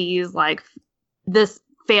all of these, like, this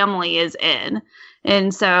family is in.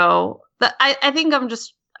 And so I think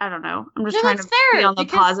I don't know. I'm just No, trying that's to fair, be on the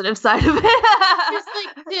because- positive side of it. Just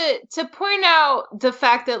like to point out the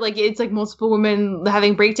fact that like it's like multiple women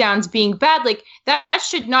having breakdowns being bad, like that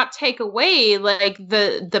should not take away like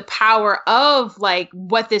the power of like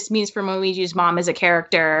what this means for Momiji's mom as a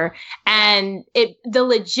character, and the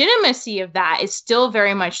legitimacy of that is still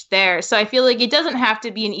very much there. So I feel like it doesn't have to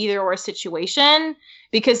be an either or situation,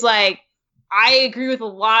 because like I agree with a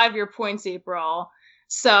lot of your points, April.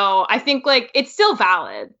 So I think like it's still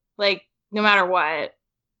valid, like no matter what.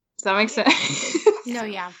 Does that make sense? No,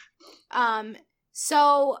 yeah.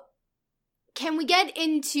 So can we get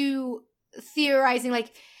into theorizing,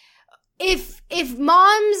 like, if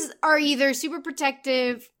moms are either super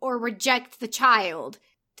protective or reject the child,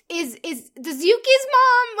 does Yuki's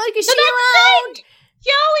mom, like, is she around?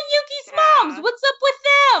 Yo and Yuki's moms, what's up with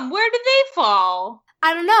them? Where do they fall?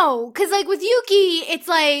 I don't know, because like with Yuki, it's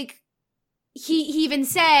like he even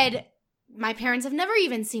said, my parents have never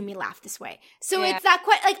even seen me laugh this way. So it's that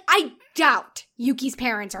like I doubt Yuki's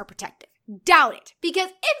parents are protective. Doubt it, because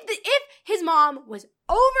if his mom was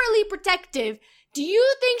overly protective, do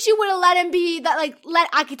you think she would have let him be that, like let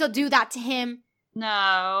Akito do that to him?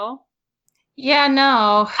 No. Yeah,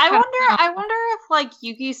 no. I wonder if like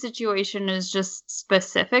Yuki's situation is just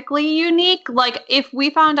specifically unique. Like if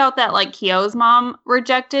we found out that like Kyo's mom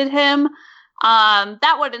rejected him,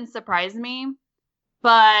 that wouldn't surprise me.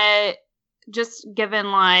 But just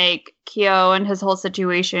given like Kyo and his whole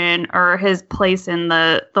situation, or his place in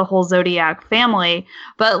the whole Zodiac family,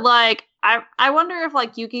 but like I wonder if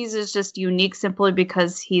like Yuki's is just unique simply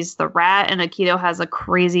because he's the rat and Akito has a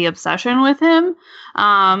crazy obsession with him.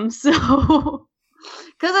 So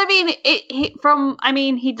because I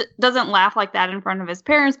mean he doesn't laugh like that in front of his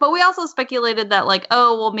parents, but we also speculated that like,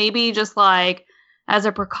 oh well, maybe just like as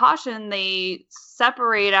a precaution they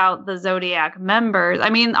separate out the Zodiac members.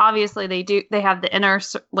 I mean, obviously they have the inner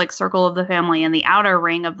like circle of the family and the outer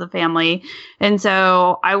ring of the family, and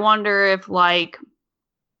so I wonder if like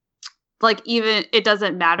even it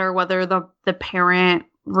doesn't matter whether the parent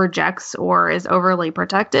rejects or is overly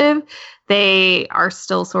protective, they are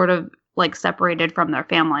still sort of like separated from their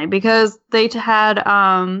family, because they had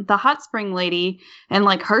the hot spring lady, and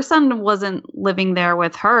like her son wasn't living there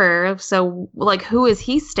with her, so like who is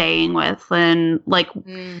he staying with? And like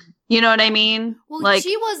you know what I mean? Well, like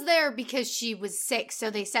she was there because she was sick,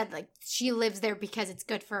 so they said like she lives there because it's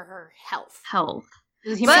good for her health.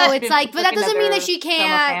 But So it's like, but that doesn't mean that he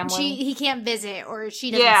can't visit or she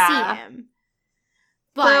doesn't see him.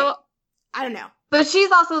 But so, I don't know. But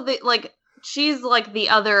she's also she's like the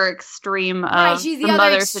other extreme of she's the other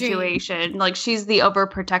mother extreme situation. Like she's the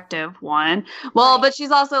overprotective one. Well, but she's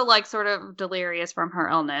also like sort of delirious from her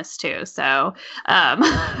illness too. So,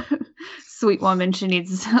 sweet woman, she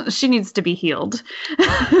needs to be healed.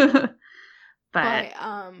 but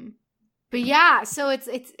yeah. So it's.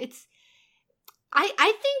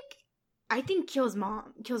 I think Kyo's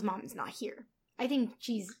mom is not here. I think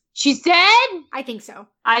she's dead? I think so.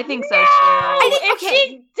 I think so too. If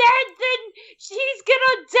she's dead, then she's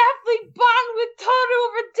gonna definitely bond with Toru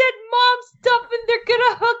over dead mom stuff, and they're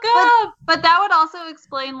gonna hook up. But that would also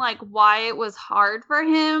explain like why it was hard for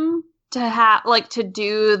him to have like to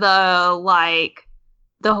do the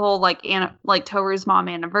whole like Toru's mom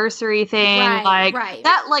anniversary thing, right.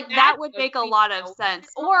 That would make a lot of sense.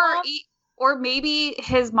 Or maybe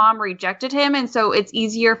his mom rejected him, and so it's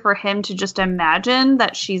easier for him to just imagine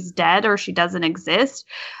that she's dead or she doesn't exist,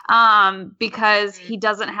 because he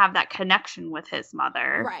doesn't have that connection with his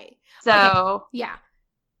mother. Right. So, okay. Yeah.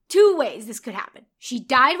 2 ways this could happen. She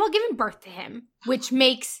died while giving birth to him, which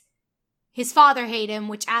makes his father hate him,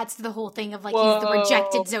 which adds to the whole thing of like he's the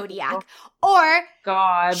rejected Zodiac. Or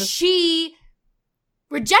she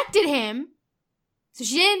rejected him, so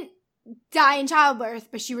she didn't die in childbirth,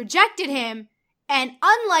 but she rejected him, and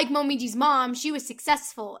unlike Momiji's mom, she was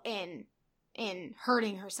successful in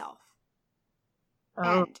hurting herself.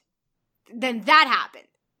 And then that happened.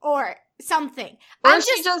 Or something. Or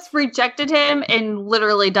she just rejected him and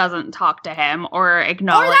literally doesn't talk to him or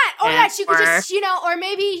acknowledge him. Or that she could just, or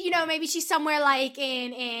maybe she's somewhere like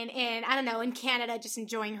in I don't know, in Canada, just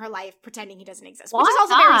enjoying her life, pretending he doesn't exist. Which is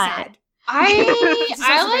also very sad.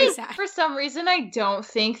 I like, for some reason, I don't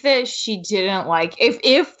think that she didn't like,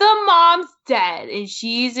 if the mom's dead and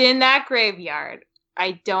she's in that graveyard,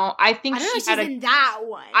 I think she's in that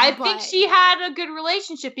one. I think she had a good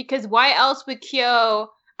relationship, because why else would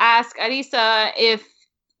Kyo ask Arisa if,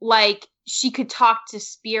 like, she could talk to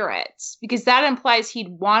spirits, because that implies he'd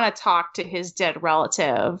want to talk to his dead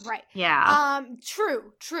relative. Right. Yeah.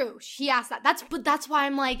 True. He asked that. That's why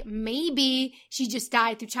I'm like, maybe she just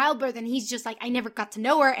died through childbirth, and he's just like, I never got to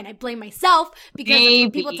know her, and I blame myself because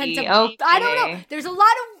people tend to. Okay. I don't know. There's a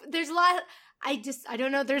lot. I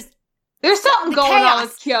don't know. There's something going chaos. on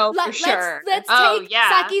with Kyo for sure. Let's take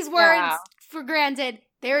Saki's words for granted.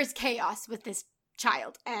 There is chaos with this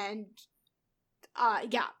child, and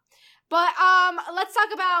yeah. But let's talk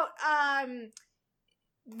about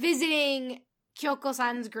visiting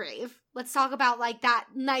Kyoko-san's grave. Let's talk about like that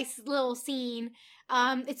nice little scene.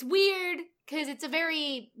 It's weird because it's a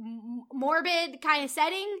very morbid kind of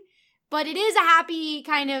setting, but it is a happy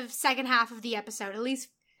kind of second half of the episode. At least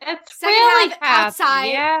it's second really half happy. outside.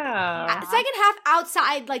 Yeah. Second half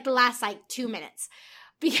outside like the last like 2 minutes.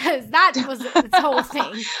 Because that was its whole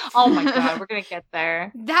thing. Oh my god, we're gonna get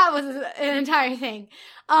there. That was an entire thing.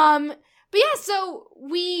 But yeah, so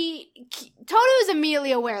Todo is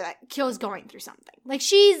immediately aware that Kyo's going through something.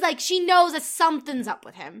 She knows that something's up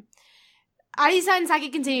with him. Arisa and Saki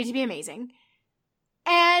continue to be amazing.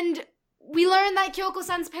 And we learn that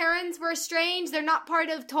Kyoko-san's parents were estranged. They're not part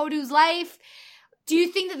of Toru's life. Do you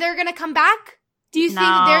think that they're gonna come back? Do you think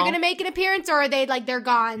that they're going to make an appearance, or are they like, they're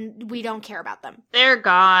gone, we don't care about them? They're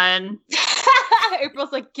gone.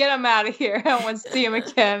 April's like, get them out of here. I don't want to see him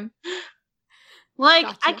again. Like,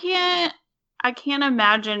 Gotcha. I can't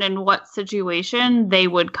imagine in what situation they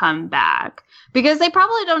would come back. Because they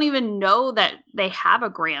probably don't even know that they have a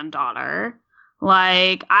granddaughter. Do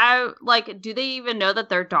they even know that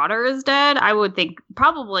their daughter is dead? I would think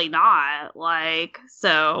probably not.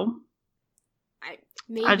 So.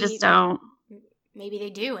 I just don't. Maybe they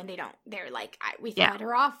do, and they don't. They're like, we cut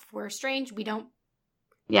her off. We're estranged. We don't.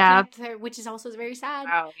 Yeah. Which is also very sad.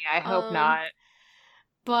 Oh yeah, I hope not.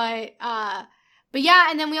 But yeah,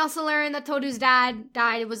 and then we also learned that Toru's dad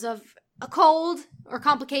died. It was of a cold or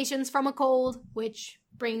complications from a cold, which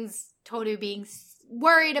brings Toru being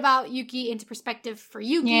worried about Yuki into perspective for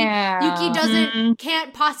Yuki. Yeah. Yuki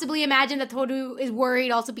can't possibly imagine that Toru is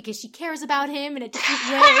worried also because she cares about him in a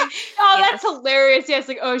different way. That's hilarious. Yeah, it's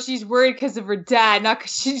like, oh, she's worried because of her dad, not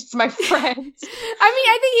because she's my friend. I mean,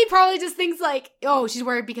 I think he probably just thinks like, oh, she's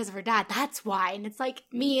worried because of her dad. That's why. And it's like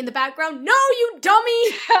me in the background, no, you dummy!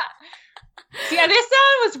 Yeah, this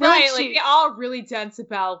sound was right. Like, all really dense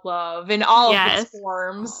about love in all of its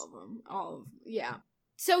forms. All of them. Yeah.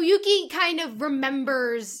 So Yuki kind of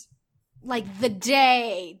remembers, like, the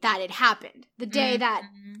day that it happened. The day that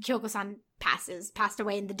Kyoko-san passed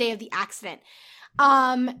away, and the day of the accident.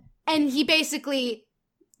 And he basically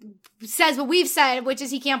says what we've said, which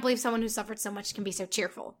is he can't believe someone who suffered so much can be so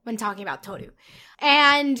cheerful when talking about Toru.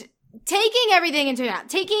 And taking everything into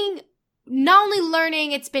account, not only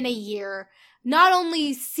learning it's been a year, not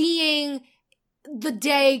only seeing the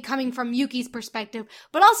day coming from Yuki's perspective,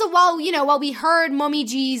 but also while we heard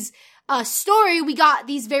Momiji's story, we got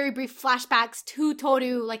these very brief flashbacks to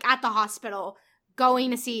Toru, like, at the hospital, going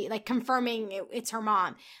to see, like, confirming it's her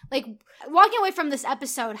mom. Like, walking away from this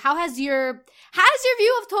episode, how has your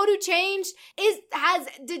view of Toru changed?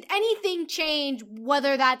 Did anything change,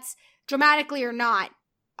 whether that's dramatically or not,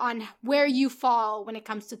 on where you fall when it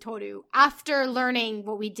comes to Toru after learning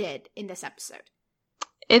what we did in this episode?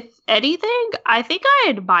 If anything, I think I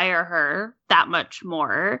admire her that much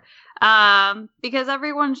more. Because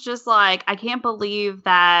everyone's just like, I can't believe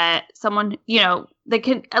that someone, they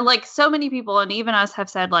can, like, so many people, and even us, have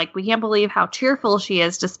said, like, we can't believe how cheerful she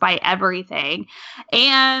is despite everything.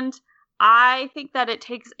 And I think that it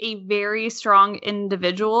takes a very strong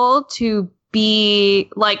individual to be,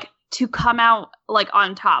 like, to come out, like,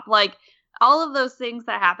 on top. Like, all of those things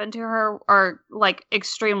that happened to her are, like,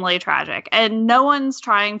 extremely tragic. And no one's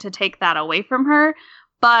trying to take that away from her.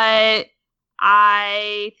 But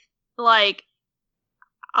I, like,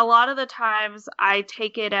 a lot of the times I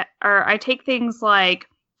take things like,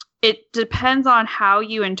 it depends on how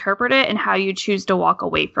you interpret it and how you choose to walk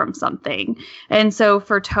away from something. And so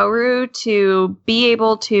for Toru to be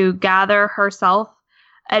able to gather herself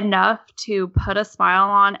enough to put a smile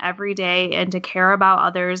on every day and to care about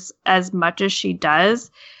others as much as she does,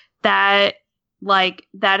 that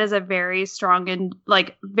is a very strong and,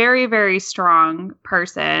 like, very, very strong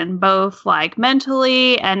person, both, like,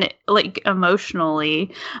 mentally and, like,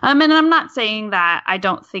 emotionally. And I'm not saying that I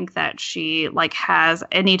don't think that she, like, has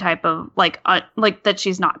any type of, like, that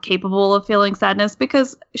she's not capable of feeling sadness,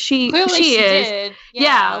 because she is. Did.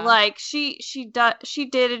 Yeah, like, she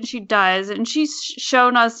did, and she does, and she's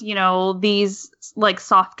shown us, these, like,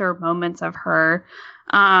 softer moments of her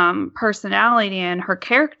personality and her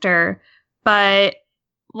character. But,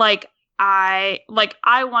 like, I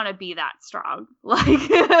want to be that strong.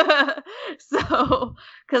 So,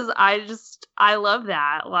 because I love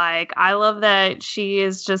that. Like, I love that she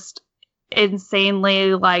is just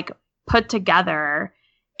insanely, like, put together,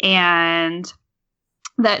 and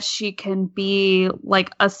that she can be,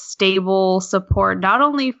 like, a stable support, not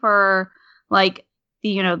only for, like,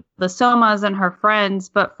 the Somas and her friends,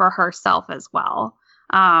 but for herself as well.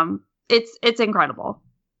 It's incredible.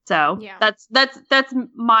 So yeah. That's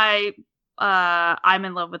my I'm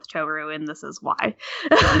in love with Toru, and this is why.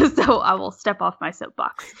 So I will step off my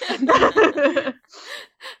soapbox.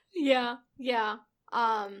 Yeah.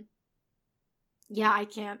 I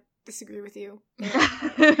can't disagree with you.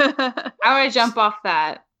 I want to jump off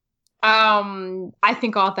that. I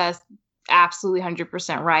think all that's absolutely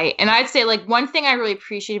 100% right. And I'd say, like, one thing I really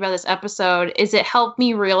appreciate about this episode is it helped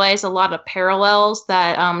me realize a lot of parallels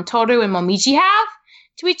that Toru and Momiji have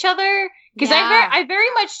to each other. Because I very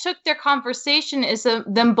much took their conversation as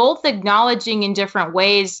them both acknowledging in different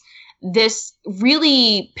ways this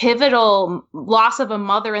really pivotal loss of a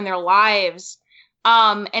mother in their lives.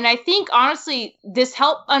 And I think, honestly, this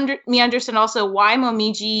helped me understand also why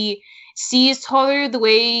Momiji sees Toru the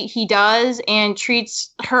way he does and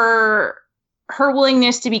treats her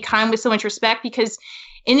willingness to be kind with so much respect, because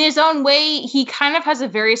in his own way, he kind of has a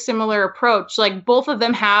very similar approach. Like, both of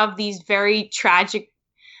them have these very tragic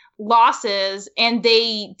losses, and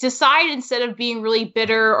they decide, instead of being really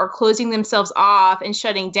bitter or closing themselves off and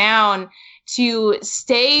shutting down, to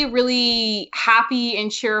stay really happy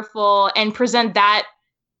and cheerful and present that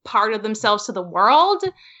part of themselves to the world,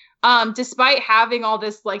 despite having all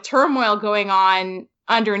this, like, turmoil going on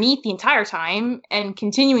underneath the entire time, and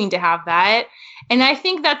continuing to have that. And I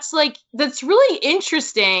think that's really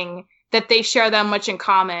interesting that they share that much in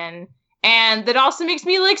common. And that also makes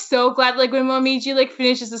me, like, so glad, like, when Momiji, like,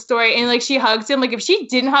 finishes the story and, like, she hugs him. Like, if she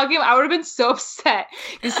didn't hug him, I would have been so upset.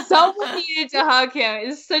 Because someone needed to hug him.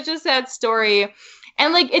 It's such a sad story.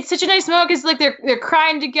 And, like, it's such a nice moment because, like, they're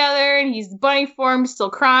crying together, and he's bunny form,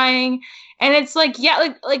 still crying. And it's like,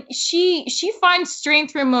 yeah, like she finds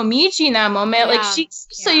strength from Momiji in that moment. Yeah, like, she's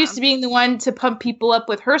so used to being the one to pump people up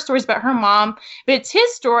with her stories about her mom. But it's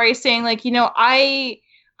his story saying, like, I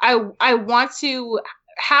want to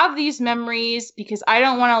have these memories because I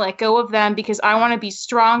don't want to let go of them, because I want to be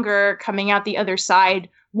stronger coming out the other side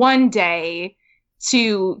one day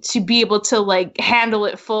to be able to, like, handle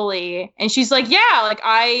it fully. And she's like, yeah, like,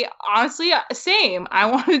 I honestly, same. I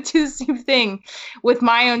want to do the same thing with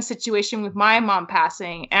my own situation with my mom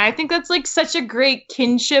passing. And I think that's, like, such a great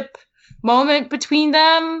kinship moment between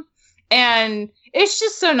them. And it's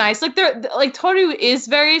just so nice. Like, they're, like, Toru is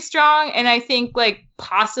very strong, and I think, like,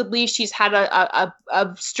 possibly she's had a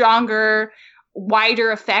stronger,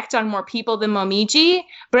 wider effect on more people than Momiji.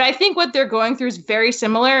 But I think what they're going through is very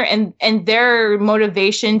similar, and their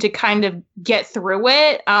motivation to kind of get through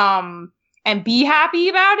it and be happy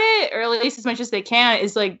about it, or at least as much as they can,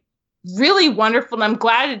 is, like, really wonderful. And I'm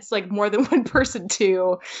glad it's, like, more than one person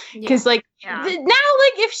too, because now, like,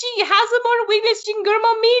 if she has a motor weakness, she can go to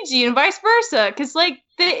Momiji and vice versa, because, like,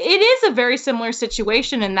 it is a very similar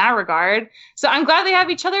situation in that regard. So I'm glad they have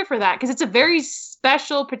each other for that, because it's a very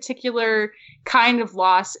special, particular kind of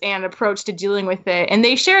loss and approach to dealing with it, and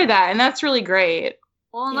they share that, and that's really great.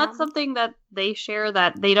 Well, and that's something that they share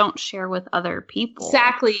that they don't share with other people.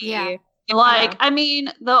 Exactly. Yeah. Like, I mean,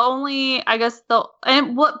 but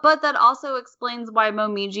that also explains why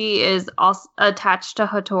Momiji is also attached to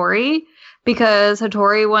Hattori, because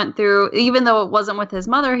Hattori went through, even though it wasn't with his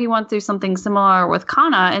mother, he went through something similar with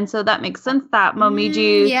Kana. And so that makes sense that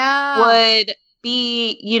Momiji would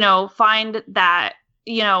be, find that,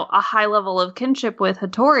 a high level of kinship with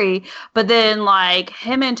Hattori. But then, like,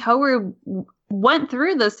 him and Toru went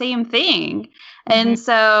through the same thing. And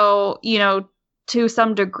so, to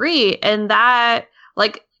some degree, and that,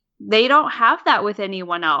 like, they don't have that with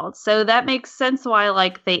anyone else. So that makes sense why,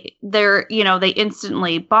 like, they're they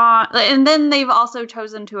instantly bond. And then they've also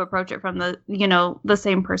chosen to approach it from the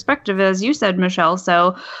same perspective as you said, Michelle.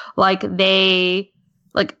 So, like, they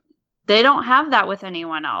don't have that with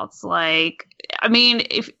anyone else. Like, I mean,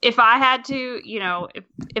 if I had to,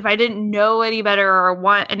 if I didn't know any better or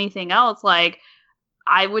want anything else, like,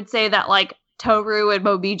 I would say that, like, Toru and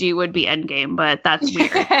Momiji would be endgame, but that's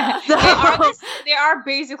weird. They are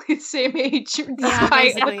basically the same age,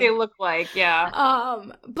 despite what they look like. Yeah.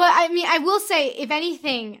 But I mean, I will say, if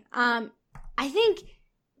anything, I think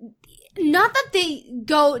not that they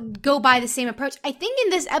go by the same approach. I think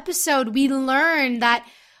in this episode we learn that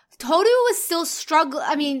Toru was still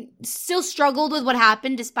struggled with what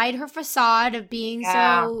happened despite her facade of being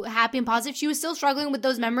so happy and positive. She was still struggling with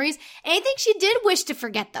those memories. And I think she did wish to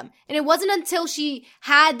forget them. And it wasn't until she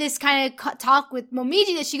had this kind of talk with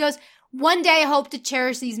Momiji that she goes, one day I hope to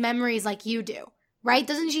cherish these memories like you do. Right?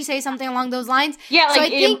 Doesn't she say something along those lines? Yeah, like so I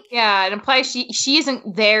think, it implies she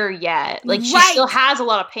isn't there yet. Like she still has a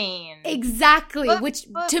lot of pain. Exactly.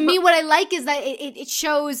 To me, what I like is that it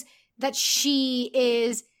shows that she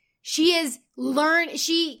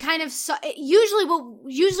kind of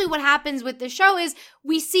usually what happens with the show is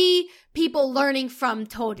we see people learning from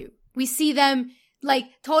Toru. We see them, like,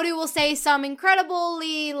 Toru will say some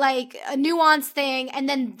incredibly, like, a nuanced thing, and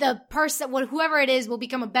then the person, whoever it is, will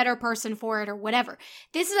become a better person for it or whatever.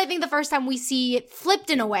 This is, I think, the first time we see it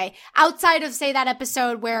flipped in a way, outside of, say, that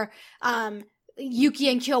episode where Yuki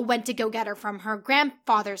and Kyo went to go get her from her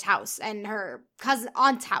grandfather's house and her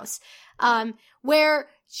aunt's house, where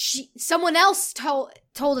someone else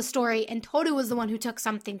told a story, and Toru was the one who took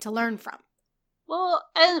something to learn from. Well,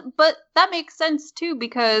 but that makes sense too,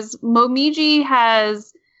 because Momiji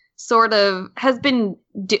has been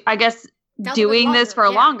doing this for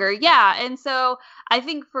longer. Yeah. And so I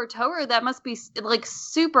think for Toru, that must be like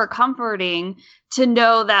super comforting to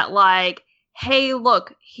know that, like, hey,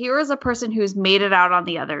 look, here is a person who's made it out on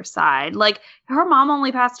the other side. Like, her mom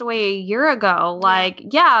only passed away a year ago. Like,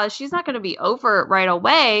 yeah, she's not going to be over it right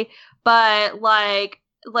away, but like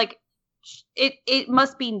it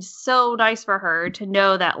must be so nice for her to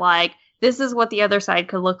know that, like, this is what the other side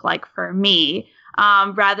could look like for me,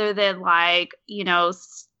 rather than, like, you know,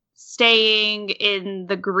 staying in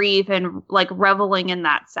the grief and, like, reveling in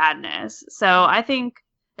that sadness. So I think,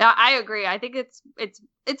 I agree. I think it's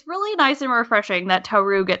really nice and refreshing that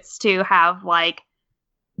Toru gets to have, like,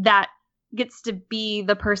 that gets to be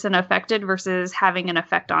the person affected versus having an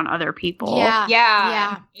effect on other people.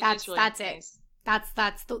 Yeah. That's it.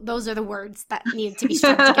 Those are the words that need to be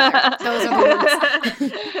strung together. Those are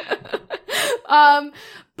the words.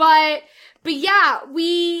 But yeah,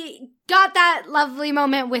 we got that lovely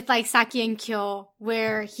moment with, like, Saki and Kyo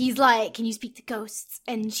where he's like, can you speak to ghosts?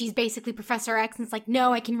 And she's basically Professor X, and it's like,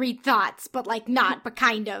 no, I can read thoughts, but, like, not, but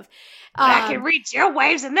kind of. I can read your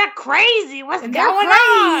waves, and they're crazy. What's going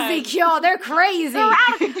on? They're crazy, Kyo. They're crazy. They're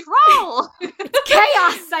out of control. It's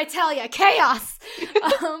chaos, I tell you. Chaos.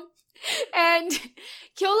 And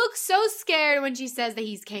Kyo looks so scared when she says that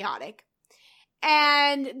he's chaotic.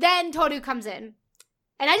 And then Toru comes in.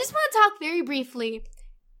 And I just want to talk very briefly.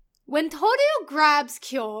 When Toru grabs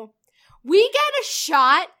Kyo, we get a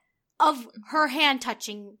shot of her hand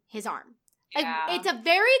touching his arm. Like, it's a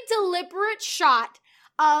very deliberate shot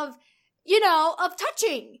of, of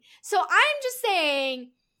touching. So I'm just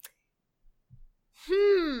saying,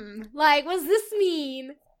 like, what does this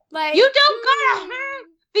mean? Like, you don't gotta,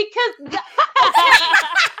 because you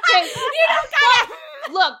don't gotta.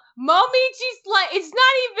 Look, Momiji's like, it's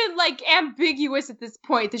not even, like, ambiguous at this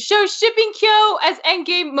point. The show's shipping Kyo as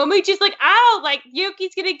Endgame. Momiji's like, I don't like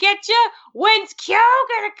Yuki's gonna get ya. When's Kyo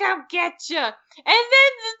gonna come get ya? And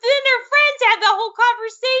then her friends had the whole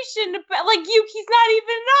conversation about, like, Yuki's not even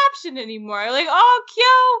an option anymore. Like, oh,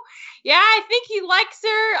 Kyo, yeah, I think he likes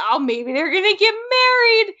her. Oh, maybe they're gonna get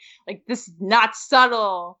married. Like, this is not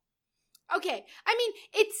subtle. Okay, I mean,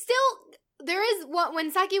 it's still, there is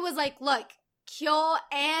when Saki was like, look, Kyo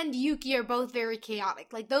and Yuki are both very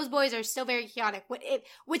chaotic. Like, those boys are still very chaotic.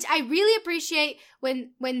 Which I really appreciate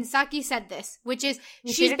when Saki said this, which is,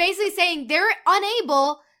 she's basically saying they're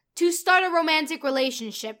unable to start a romantic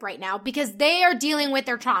relationship right now because they are dealing with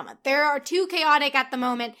their trauma. They are too chaotic at the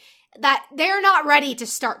moment that they're not ready to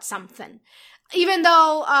start something. Even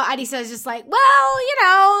though Arisa is just like,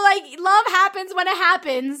 well, like, love happens when it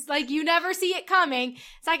happens. Like, you never see it coming.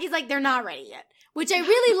 Saki's like, they're not ready yet. Which I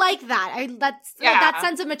really like that. That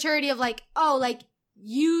sense of maturity of, like, oh, like,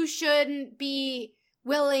 you shouldn't be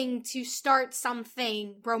willing to start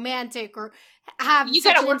something romantic or have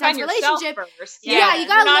such an intense relationship. First. Yeah, you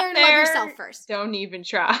gotta learn to love yourself first. Don't even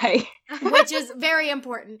try. Which is very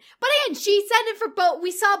important. But again, she said it for both.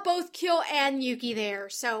 We saw both Kyo and Yuki there,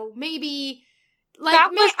 so maybe, like,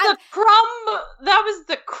 that was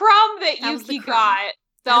the crumb that Yuki got.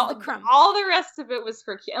 All the rest of it was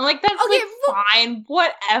for Kyo. And, like, that's, okay, fine.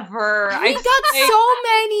 Whatever. We got so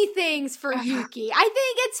many things for Yuki. I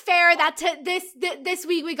think it's fair that this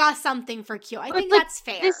week we got something for Kyo. I think that's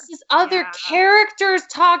fair. This is other characters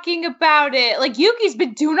talking about it. Like, Yuki's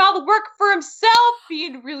been doing all the work for himself,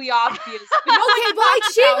 being really obvious. Okay, but, like,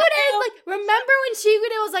 Shigure is, like, remember when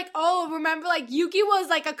Shigure was like, oh, remember, like, Yuki was,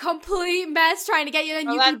 like, a complete mess trying to get you,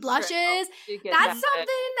 and Yuki blushes? That's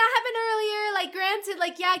something that happened earlier. Like, granted, like,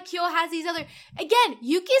 like, yeah, Kyo has these other... Again,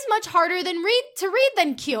 Yuki's much harder to read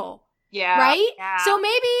than Kyo. Yeah. Right? Yeah. So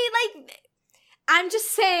maybe, like... I'm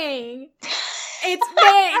just saying...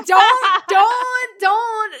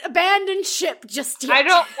 Don't abandon ship just yet. I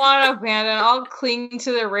don't want to abandon. I'll cling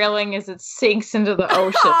to the railing as it sinks into the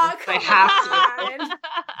ocean. Oh, I have to.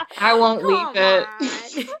 I won't leave it.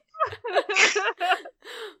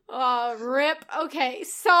 Oh, rip. Okay,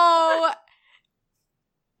 so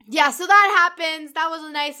yeah, so that happens. That was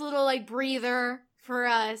a nice little like breather for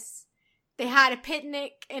us. They had a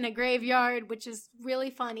picnic in a graveyard, which is really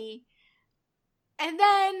funny. And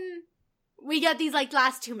then we get these like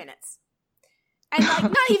last 2 minutes. And like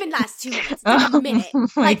not even last 2 minutes, like a minute.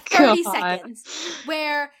 Like 30 seconds.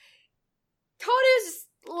 Where Toru's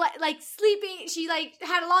like sleeping. She like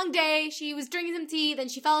had a long day. She was drinking some tea, then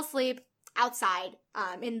she fell asleep outside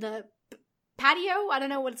in the patio. I don't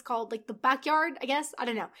know what it's called, like the backyard, I guess. I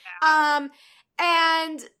don't know.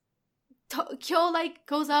 And Kyo like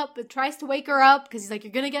goes up and tries to wake her up because he's like,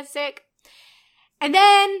 you're gonna get sick. And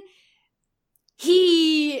then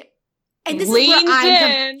he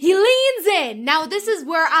leans in. Now this is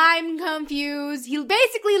where I'm confused. He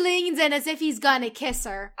basically leans in as if he's gonna kiss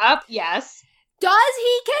her. Yes. Does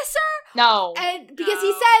he kiss her? No. And because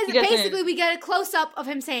he says doesn't. basically we get a close up of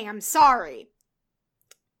him saying, I'm sorry.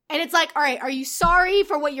 And it's like, all right, are you sorry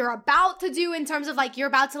for what you're about to do in terms of like you're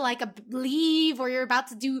about to like leave or you're about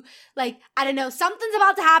to do like, I don't know, something's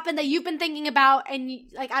about to happen that you've been thinking about and you,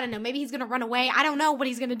 like, I don't know, maybe he's going to run away. I don't know what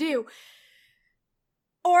he's going to do.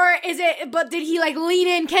 Or is it, but did he like lean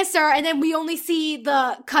in, kiss her, and then we only see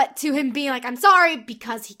the cut to him being like, I'm sorry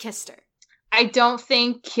because he kissed her. I don't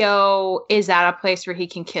think Kyo is at a place where he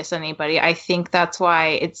can kiss anybody. I think that's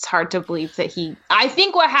why it's hard to believe that I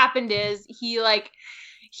think what happened is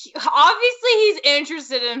obviously he's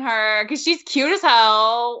interested in her because she's cute as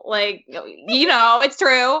hell. Like, you know, it's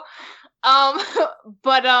true.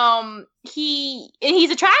 But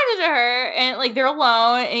he's attracted to her and like they're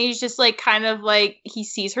alone and he's just like kind of like he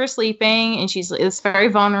sees her sleeping and it's very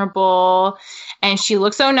vulnerable and she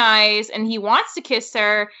looks so nice and he wants to kiss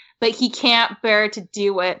her, but he can't bear to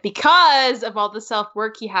do it because of all the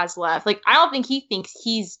self-work he has left. Like, I don't think he thinks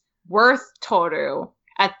he's worth Toru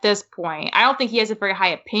at this point. I don't think he has a very high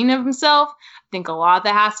opinion of himself. I think a lot of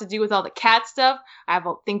that has to do with all the cat stuff. I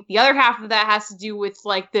think the other half of that has to do with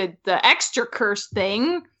like the extra curse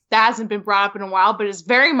thing that hasn't been brought up in a while, but is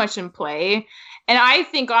very much in play. And I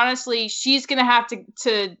think honestly, she's gonna have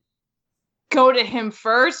to go to him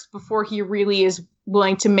first before he really is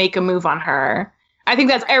willing to make a move on her. I think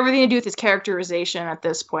that's everything to do with his characterization at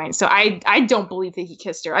this point. So I don't believe that he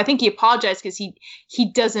kissed her. I think he apologized because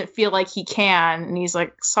he doesn't feel like he can. And he's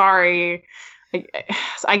like, sorry,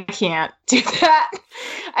 I can't do that.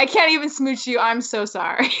 I can't even smooch you. I'm so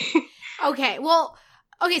sorry. Okay,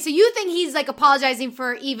 so you think he's like apologizing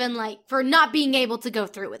for even like for not being able to go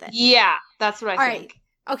through with it? Yeah, that's what I think.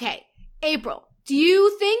 All right. Okay, April, do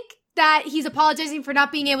you think that he's apologizing for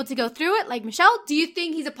not being able to go through it, like Michelle? Do you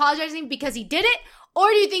think he's apologizing because he did it? Or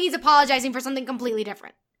do you think he's apologizing for something completely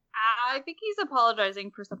different? I think he's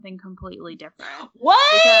apologizing for something completely different. What?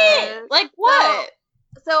 Because, like what?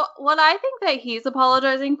 So what I think that he's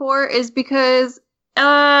apologizing for is because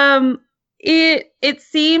it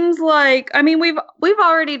seems like, I mean, we've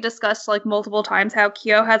already discussed like multiple times how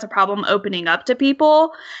Kyo has a problem opening up to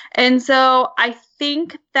people. And so I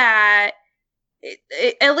think that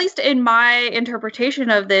at least in my interpretation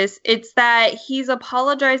of this, it's that he's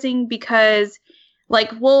apologizing because,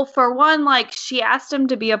 like, well, for one, like, she asked him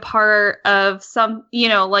to be a part of some, you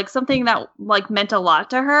know, like, something that, like, meant a lot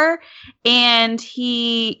to her, and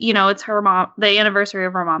he, you know, it's her mom, the anniversary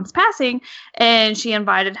of her mom's passing, and she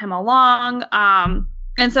invited him along,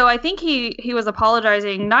 and so I think he was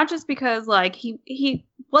apologizing, not just because, like, he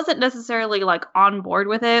wasn't necessarily like on board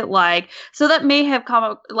with it, like, so that may have come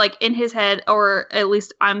up like in his head, or at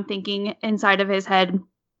least I'm thinking inside of his head,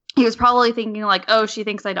 he was probably thinking like, oh, she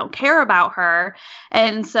thinks I don't care about her,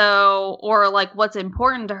 and so, or like what's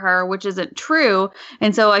important to her, which isn't true.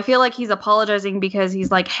 And so I feel like he's apologizing because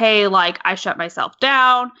he's like, hey, like, I shut myself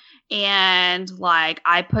down and like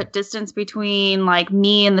I put distance between like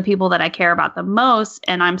me and the people that I care about the most,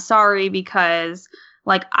 and I'm sorry because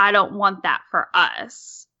like I don't want that for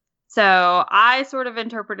us. So I sort of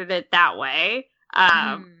interpreted it that way.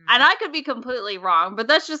 And I could be completely wrong, but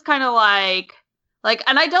that's just kind of like,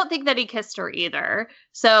 and I don't think that he kissed her either.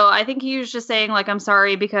 So I think he was just saying like, I'm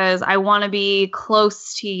sorry because I want to be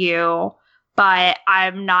close to you, but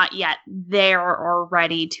I'm not yet there or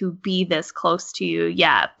ready to be this close to you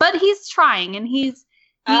yet. But he's trying, and he's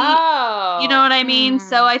You know what I mean?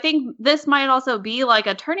 So I think this might also be like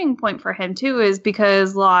a turning point for him too, is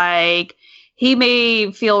because like he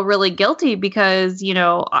may feel really guilty because, you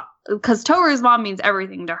know, because Toru's mom means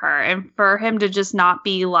everything to her. And for him to just not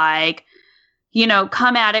be like, you know,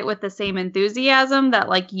 come at it with the same enthusiasm that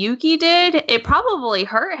like Yuki did, it probably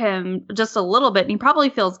hurt him just a little bit. And he probably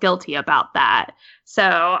feels guilty about that. So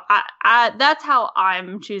I that's how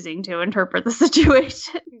I'm choosing to interpret the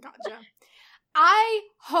situation. Gotcha. I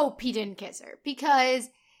hope he didn't kiss her because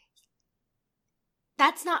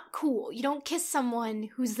that's not cool. You don't kiss someone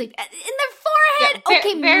who's like in their forehead. Yeah,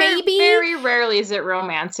 okay, maybe. Very rarely is it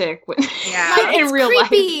romantic. Yeah, like, in real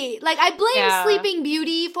creepy. Life. Like I blame Sleeping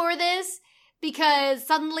Beauty for this because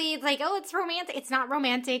suddenly it's like, oh, it's romantic. It's not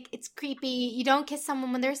romantic. It's creepy. You don't kiss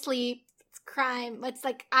someone when they're asleep. It's crime. It's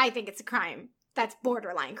like I think it's a crime. That's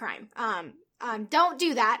borderline crime. Don't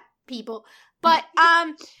do that, people. But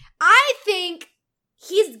I think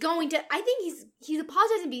he's going to. I think he's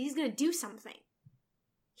apologizing because he's going to do something.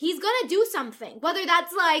 He's going to do something. Whether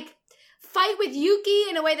that's like fight with Yuki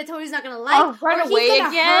in a way that Toru's not going to like, run away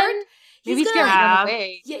again. Maybe he's going to run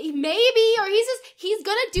away. Yeah, maybe, or he's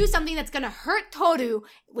going to do something that's going to hurt Toru,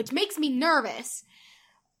 which makes me nervous.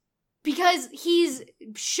 Because he's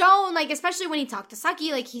shown, like, especially when he talked to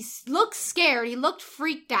Saki, like, he looked scared. He looked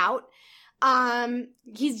freaked out.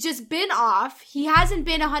 He's just been off. He hasn't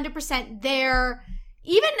been 100% there.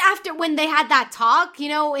 Even after when they had that talk, you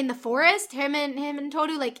know, in the forest, him and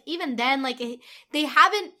Toru, like, even then, like, they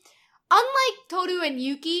haven't, unlike Toru and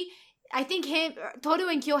Yuki, I think Toru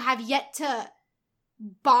and Kyo have yet to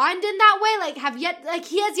bond in that way,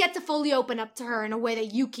 he has yet to fully open up to her in a way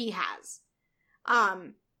that Yuki has.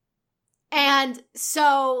 And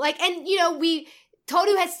so, like, and, you know,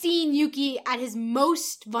 Toru has seen Yuki at his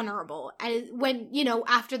most vulnerable when, you know,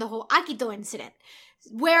 after the whole Akito incident.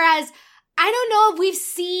 Whereas, I don't know if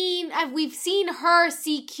we've seen her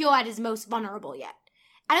see Kyo at his most vulnerable yet.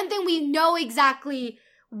 I don't think we know exactly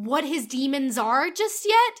what his demons are just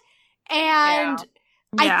yet. And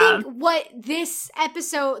I think what this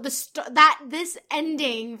episode, this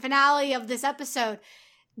ending finale of this episode,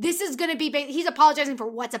 this is going to be, he's apologizing for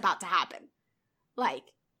what's about to happen. Like,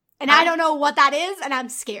 and I don't know what that is, and I'm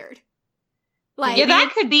scared. Like, yeah,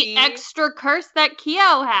 that could be extra curse that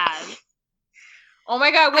Kyo has. Oh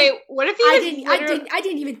my god, wait, what if he I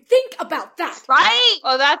didn't even think about that. Right?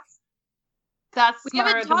 Oh, that's we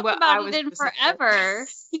haven't talked about it in forever.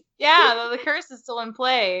 Yeah, the curse is still in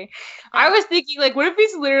play. I was thinking, like, what if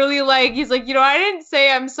he's literally like, he's like, you know, I didn't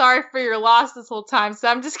say I'm sorry for your loss this whole time, so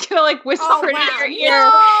I'm just gonna like whisper in your ear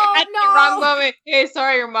at the wrong moment. Hey,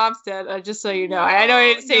 sorry, your mom's dead. Just so you know, I know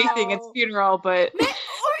I didn't say anything. It's funeral, but maybe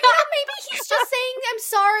he's just saying I'm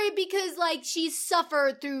sorry because like she's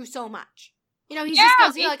suffered through so much. You know, he's just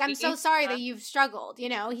going to be like, I'm so sorry that you've struggled. You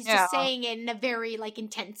know, he's just saying it in a very, like,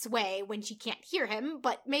 intense way when she can't hear him.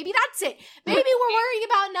 But maybe that's it. Maybe we're worrying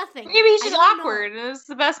about nothing. Maybe he's just awkward and it's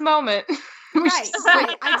the best moment. Right.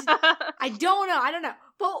 I don't know. I don't know.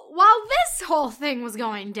 But while this whole thing was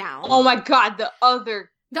going down. Oh my god, the other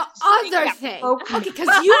thing. Okay,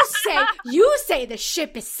 because you say the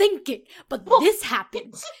ship is sinking, but this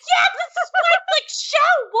happens. Yeah, this is what I'm like,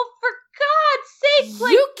 show. Well, for God's sake,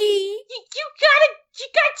 like, Yuki, you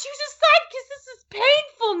gotta choose a side because this is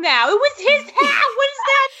painful now. It was his hat. What does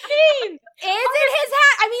that mean? Is it his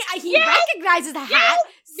hat? I mean, he recognizes the hat.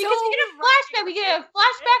 Because we get a flashback. We get a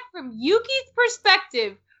flashback from Yuki's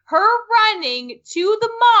perspective. Her running to the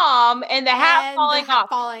mom and the hat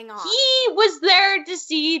falling off. He was there to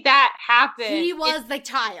see that happen. He was the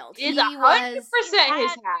child. It's 100%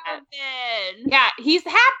 his hat. Yeah, he's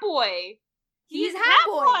Hat Boy. He's Hat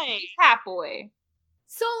Boy. He's Hat Boy.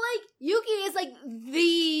 So, like, Yuki is, like,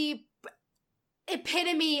 the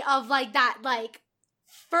epitome of, like, that, like,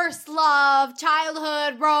 first love,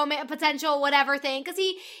 childhood, romance, potential, whatever thing. Because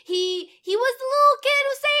he was the little kid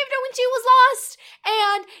who saved her when she was lost.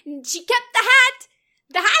 And she kept the hat.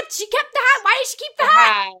 She kept the hat. Why did she keep the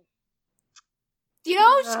hat? You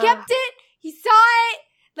know, she kept it. He saw it.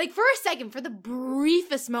 Like, for a second, for the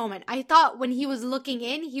briefest moment, I thought when he was looking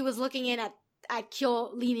in at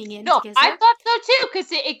Kyo leaning in. No, I thought so too,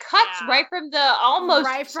 because it cuts right from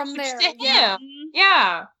right from there. Yeah.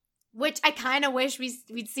 Yeah. Which I kind of wish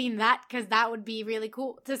we'd seen that, because that would be really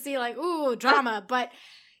cool to see, like, ooh, drama. But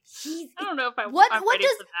I don't know if I'm ready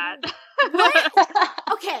for that.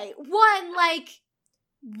 Okay, one, like,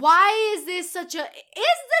 why is this a big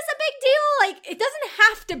deal? Like, it doesn't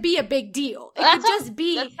have to be a big deal. It could just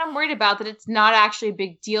be. That's what I'm worried about, that it's not actually a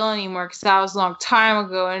big deal anymore, because that was a long time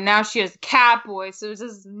ago, and now she has a cat boy, so it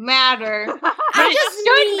doesn't matter. But it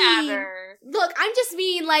should matter. Look, I'm just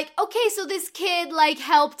being like, okay, so this kid, like,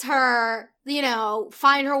 helped her, you know,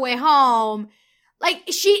 find her way home. Like,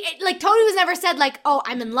 Tony was never said, like, oh,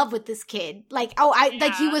 I'm in love with this kid. Like, oh,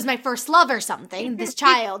 like, he was my first love or something. This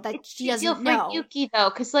child that she doesn't know. For Yuki, though,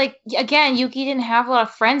 because, like, again, Yuki didn't have a lot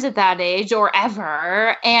of friends at that age or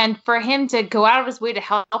ever. And for him to go out of his way to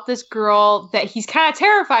help this girl that he's kind of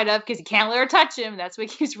terrified of because he can't let her touch him. That's why he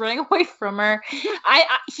keeps running away from her.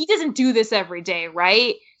 He doesn't do this every day,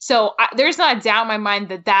 right? So there's not a doubt in my mind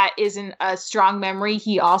that isn't a strong memory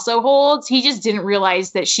he also holds. He just didn't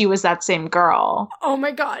realize that she was that same girl. Oh my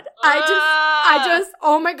God.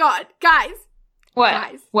 Oh my God. Guys. What?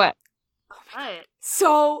 Guys. What? Oh my God.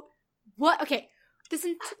 So, what? Okay. We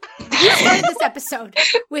started this episode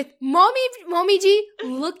with Momiji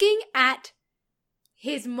looking at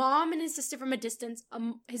his mom and his sister from a distance,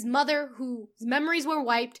 his mother whose memories were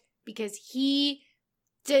wiped because she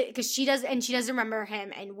doesn't remember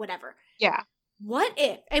him and whatever. Yeah. What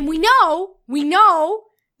if, and we know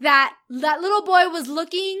that little boy was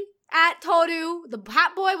looking at Toru, the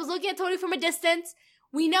hat boy was looking at Toru from a distance.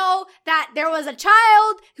 We know that there was a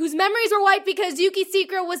child whose memories were wiped because Yuki's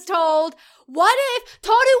secret was told. What if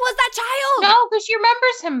Toru was that child? No, because she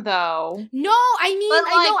remembers him, though. No,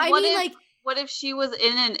 what if she was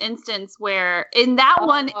in an instance where, in that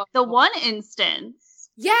the one instance.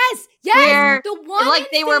 Yes, where, the one like,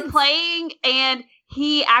 instance. they were playing and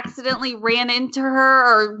he accidentally ran into her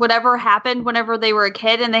or whatever happened whenever they were a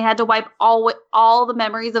kid and they had to wipe all the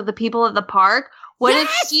memories of the people at the park. What if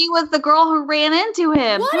she was the girl who ran into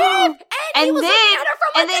him? What if? And he was looking at her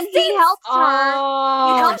from a distance. He helped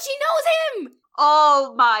her. Because she knows him.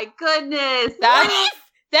 Oh my goodness.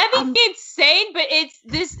 That'd be insane, but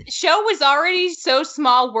this show was already so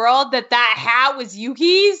small world that hat was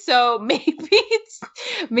Yuki's, so maybe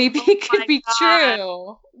it could be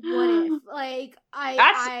true. What if? Like,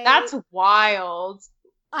 that's wild.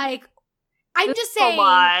 Like, I'm just saying.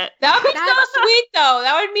 That would be so sweet, though.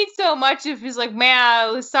 That would mean so much if he's like,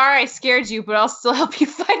 man, sorry I scared you, but I'll still help you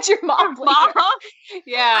find your mom.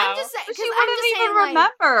 Yeah. I'm just saying. She wouldn't even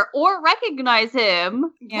remember or recognize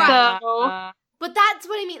him. Yeah. So. But that's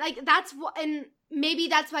what I mean. Like, that's what, and maybe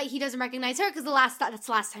that's why he doesn't recognize her, because that's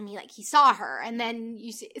the last time he saw her. And then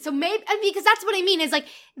you see, so maybe, because that's what I mean is, like,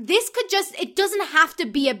 this could it doesn't have to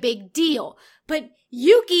be a big deal. But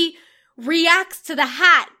Yuki reacts to the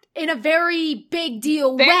hat in a very big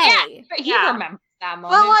deal way. Yeah, but he remembers that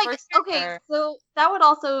moment. Well, like, okay, so that would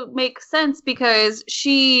also make sense because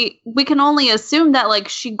we can only assume that, like,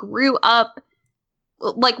 she grew up,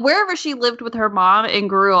 like, wherever she lived with her mom and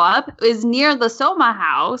grew up is near the Soma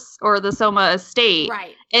house or the Soma estate.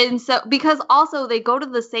 Right. And so, because also they go to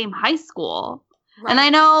the same high school. Right. And I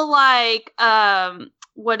know, like,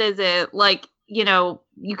 what is it? Like, you know,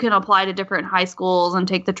 you can apply to different high schools and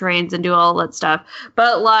take the trains and do all that stuff.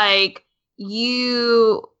 But, like,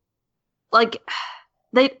 it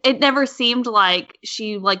never seemed like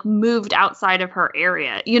she, like, moved outside of her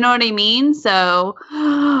area. You know what I mean? So,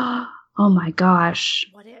 oh my gosh.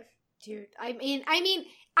 What if, dude? I mean,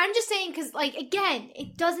 I'm just saying, because, like, again,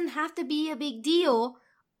 it doesn't have to be a big deal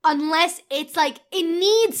unless it's, like, it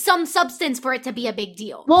needs some substance for it to be a big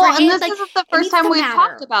deal. Well, right? and this isn't the first time we've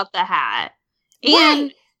talked about the hat.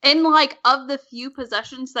 Right. And, like, of the few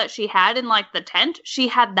possessions that she had in, like, the tent, she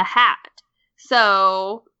had the hat.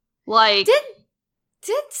 So, like... Did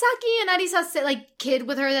Saki and Arisa say, like, kid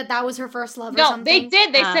with her that was her first love or something? No, they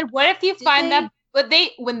did. They said, what if you find that... But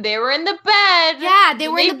when they were in the bed. Yeah, they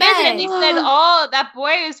were in the bed. And they said, oh, that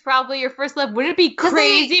boy is probably your first love. Wouldn't it be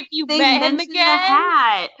crazy if you met him again? The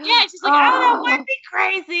hat. Yeah, she's like, I don't know. Wouldn't it be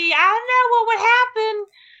crazy? I don't know what would happen.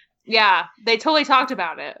 Yeah, they totally talked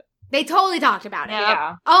about it. They totally talked about it.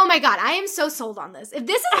 Yeah. Oh my God, I am so sold on this. If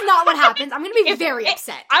this is not what happens, I'm going to be very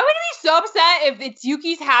upset. I'm going to be so upset if it's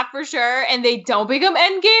Yuki's hat for sure and they don't become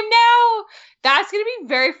Endgame now. That's going to be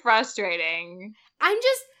very frustrating.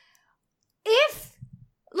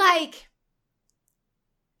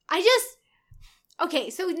 Okay,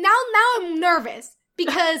 so now I'm nervous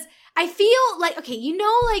because I feel like, okay, you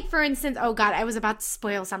know, like, for instance, oh God, I was about to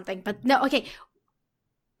spoil something, but no, okay.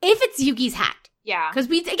 If it's Yuki's hat. Yeah. Because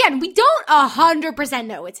we don't 100%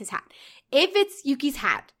 know it's his hat. If it's Yuki's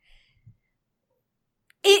hat,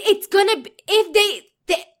 it's gonna be,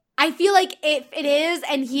 I feel like if it is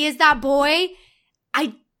and he is that boy,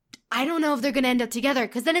 I don't know if they're gonna end up together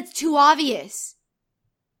because then it's too obvious.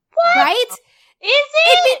 What? Right? Is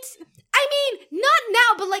it? I mean, not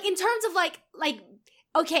now, but, like, in terms of, like,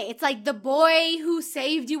 okay, it's like the boy who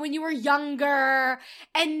saved you when you were younger,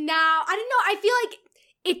 and now, I don't know, I feel like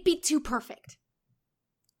it'd be too perfect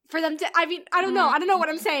for them to, I mean, I don't know what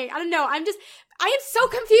I'm saying. I don't know. I am so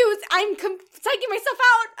confused. I'm psyching myself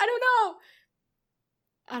out. I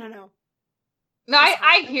don't know. No,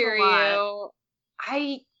 I hear you.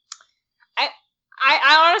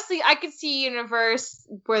 I honestly, I could see a universe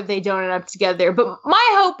where they don't end up together, but my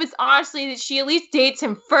hope is honestly that she at least dates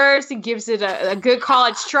him first and gives it a good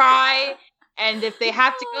college try. And if they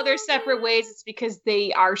have to go their separate ways, it's because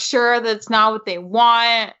they are sure that it's not what they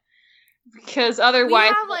want. Because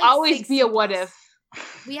otherwise, it'll always be a what if.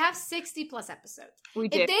 We have 60 plus episodes. We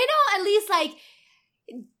do. If they don't at least like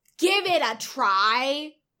give it a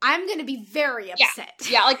try, I'm gonna be very upset.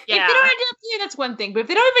 Yeah, like if they don't end up doing, that's one thing. But if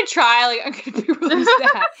they don't even try, like I'm gonna be really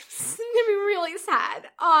sad. It's gonna be really sad.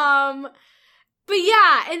 But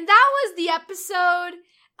yeah, and that was the episode.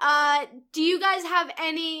 Do you guys have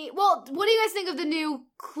any? Well, what do you guys think of the new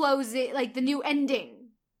closing, like the new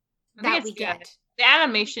ending that we get? The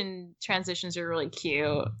animation transitions are really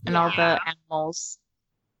cute, and all the animals.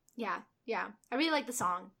 Yeah. I really like the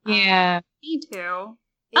song. Yeah, me too.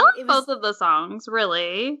 I like both of the songs,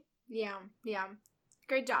 really. Yeah.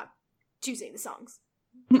 Great job choosing the songs.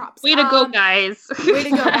 Props. Way to go, guys. Way to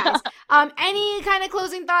go, guys. Any kind of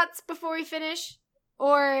closing thoughts before we finish?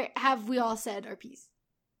 Or have we all said our piece?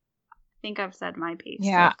 I think I've said my piece.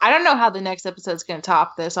 Yeah, I don't know how the next episode's going to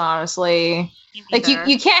top this, honestly. Like,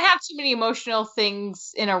 you can't have too many emotional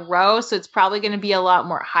things in a row, so it's probably going to be a lot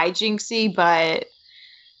more hijinksy, but,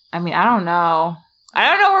 I mean, I don't know.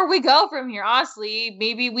 I don't know where we go from here, honestly.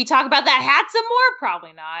 Maybe we talk about that hat some more?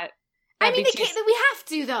 Probably not. I mean, we have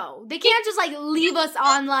to, though. They can't just, like, leave us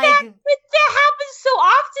on, like... That happens so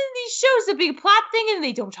often in these shows, a big plot thing, and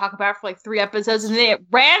they don't talk about it for, like, 3 episodes, and then it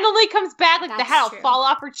randomly comes back, like, the hat will fall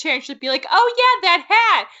off her chair, and she'll be like, oh, yeah, that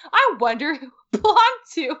hat! I wonder who it belonged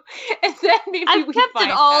to. And then maybe I've kept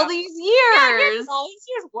it all these years. All these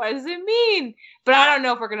years. What does it mean? But I don't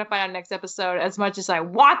know if we're going to find out next episode as much as I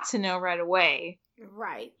want to know right away.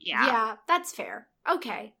 Right. Yeah, that's fair.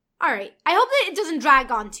 Okay. All right. I hope that it doesn't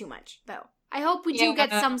drag on too much, though. I hope we do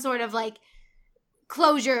get some sort of, like,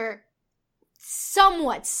 closure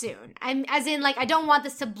somewhat soon. As in, like, I don't want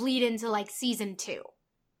this to bleed into, like, season 2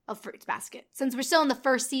 of Fruits Basket. Since we're still in the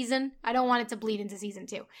first season, I don't want it to bleed into season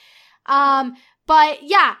 2. But,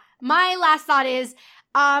 yeah, my last thought is,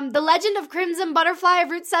 The Legend of Crimson Butterfly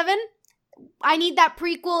of Route 7, I need that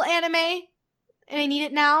prequel anime, and I need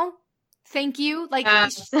it now. Thank you. Like,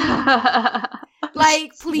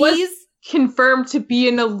 like, please. Was confirmed to be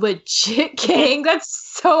in a legit gang.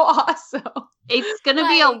 That's so awesome. It's gonna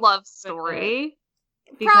be a love story.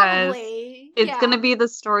 Probably. It's gonna be the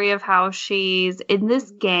story of how she's in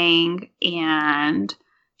this gang and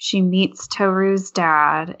she meets Toru's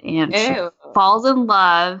dad and she falls in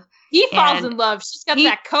love. He falls in love. She's got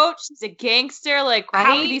that coat. She's a gangster. Like,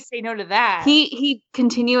 how could he say no to that? He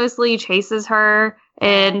continuously chases her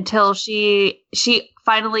until she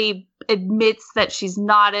finally admits that she's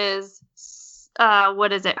not as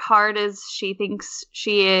hard as she thinks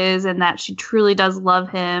she is, and that she truly does love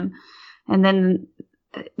him. And then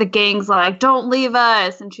the gang's like, don't leave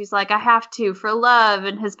us, and she's like, I have to for love.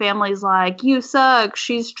 And his family's like, you suck,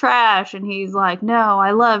 she's trash. And he's like, no,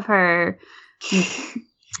 I love her.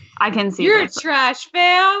 I can see you're trash,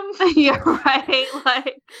 fam. You're right.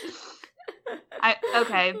 Like,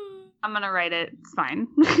 okay, I'm gonna write it. It's fine.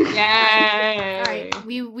 Yay! All right,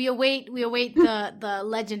 we await the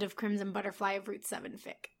Legend of Crimson Butterfly of Route 7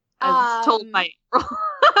 fic. As told by April.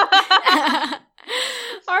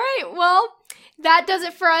 All right, well, that does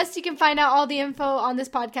it for us. You can find out all the info on this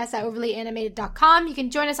podcast at overlyanimated.com. You can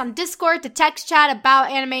join us on Discord to text chat about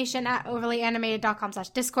animation at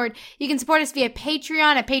overlyanimated.com/Discord. You can support us via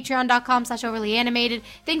Patreon at patreon.com/overlyanimated.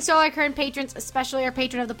 Thanks to all our current patrons, especially our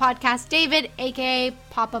patron of the podcast, David, aka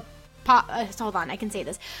hold on, I can say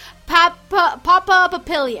this. Papa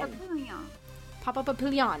Papillion. Papa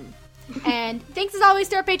Papillion. And thanks as always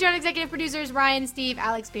to our Patreon executive producers, Ryan, Steve,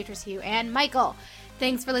 Alex, Beatrice, Hugh, and Michael.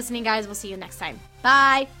 Thanks for listening, guys. We'll see you next time.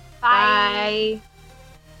 Bye. Bye.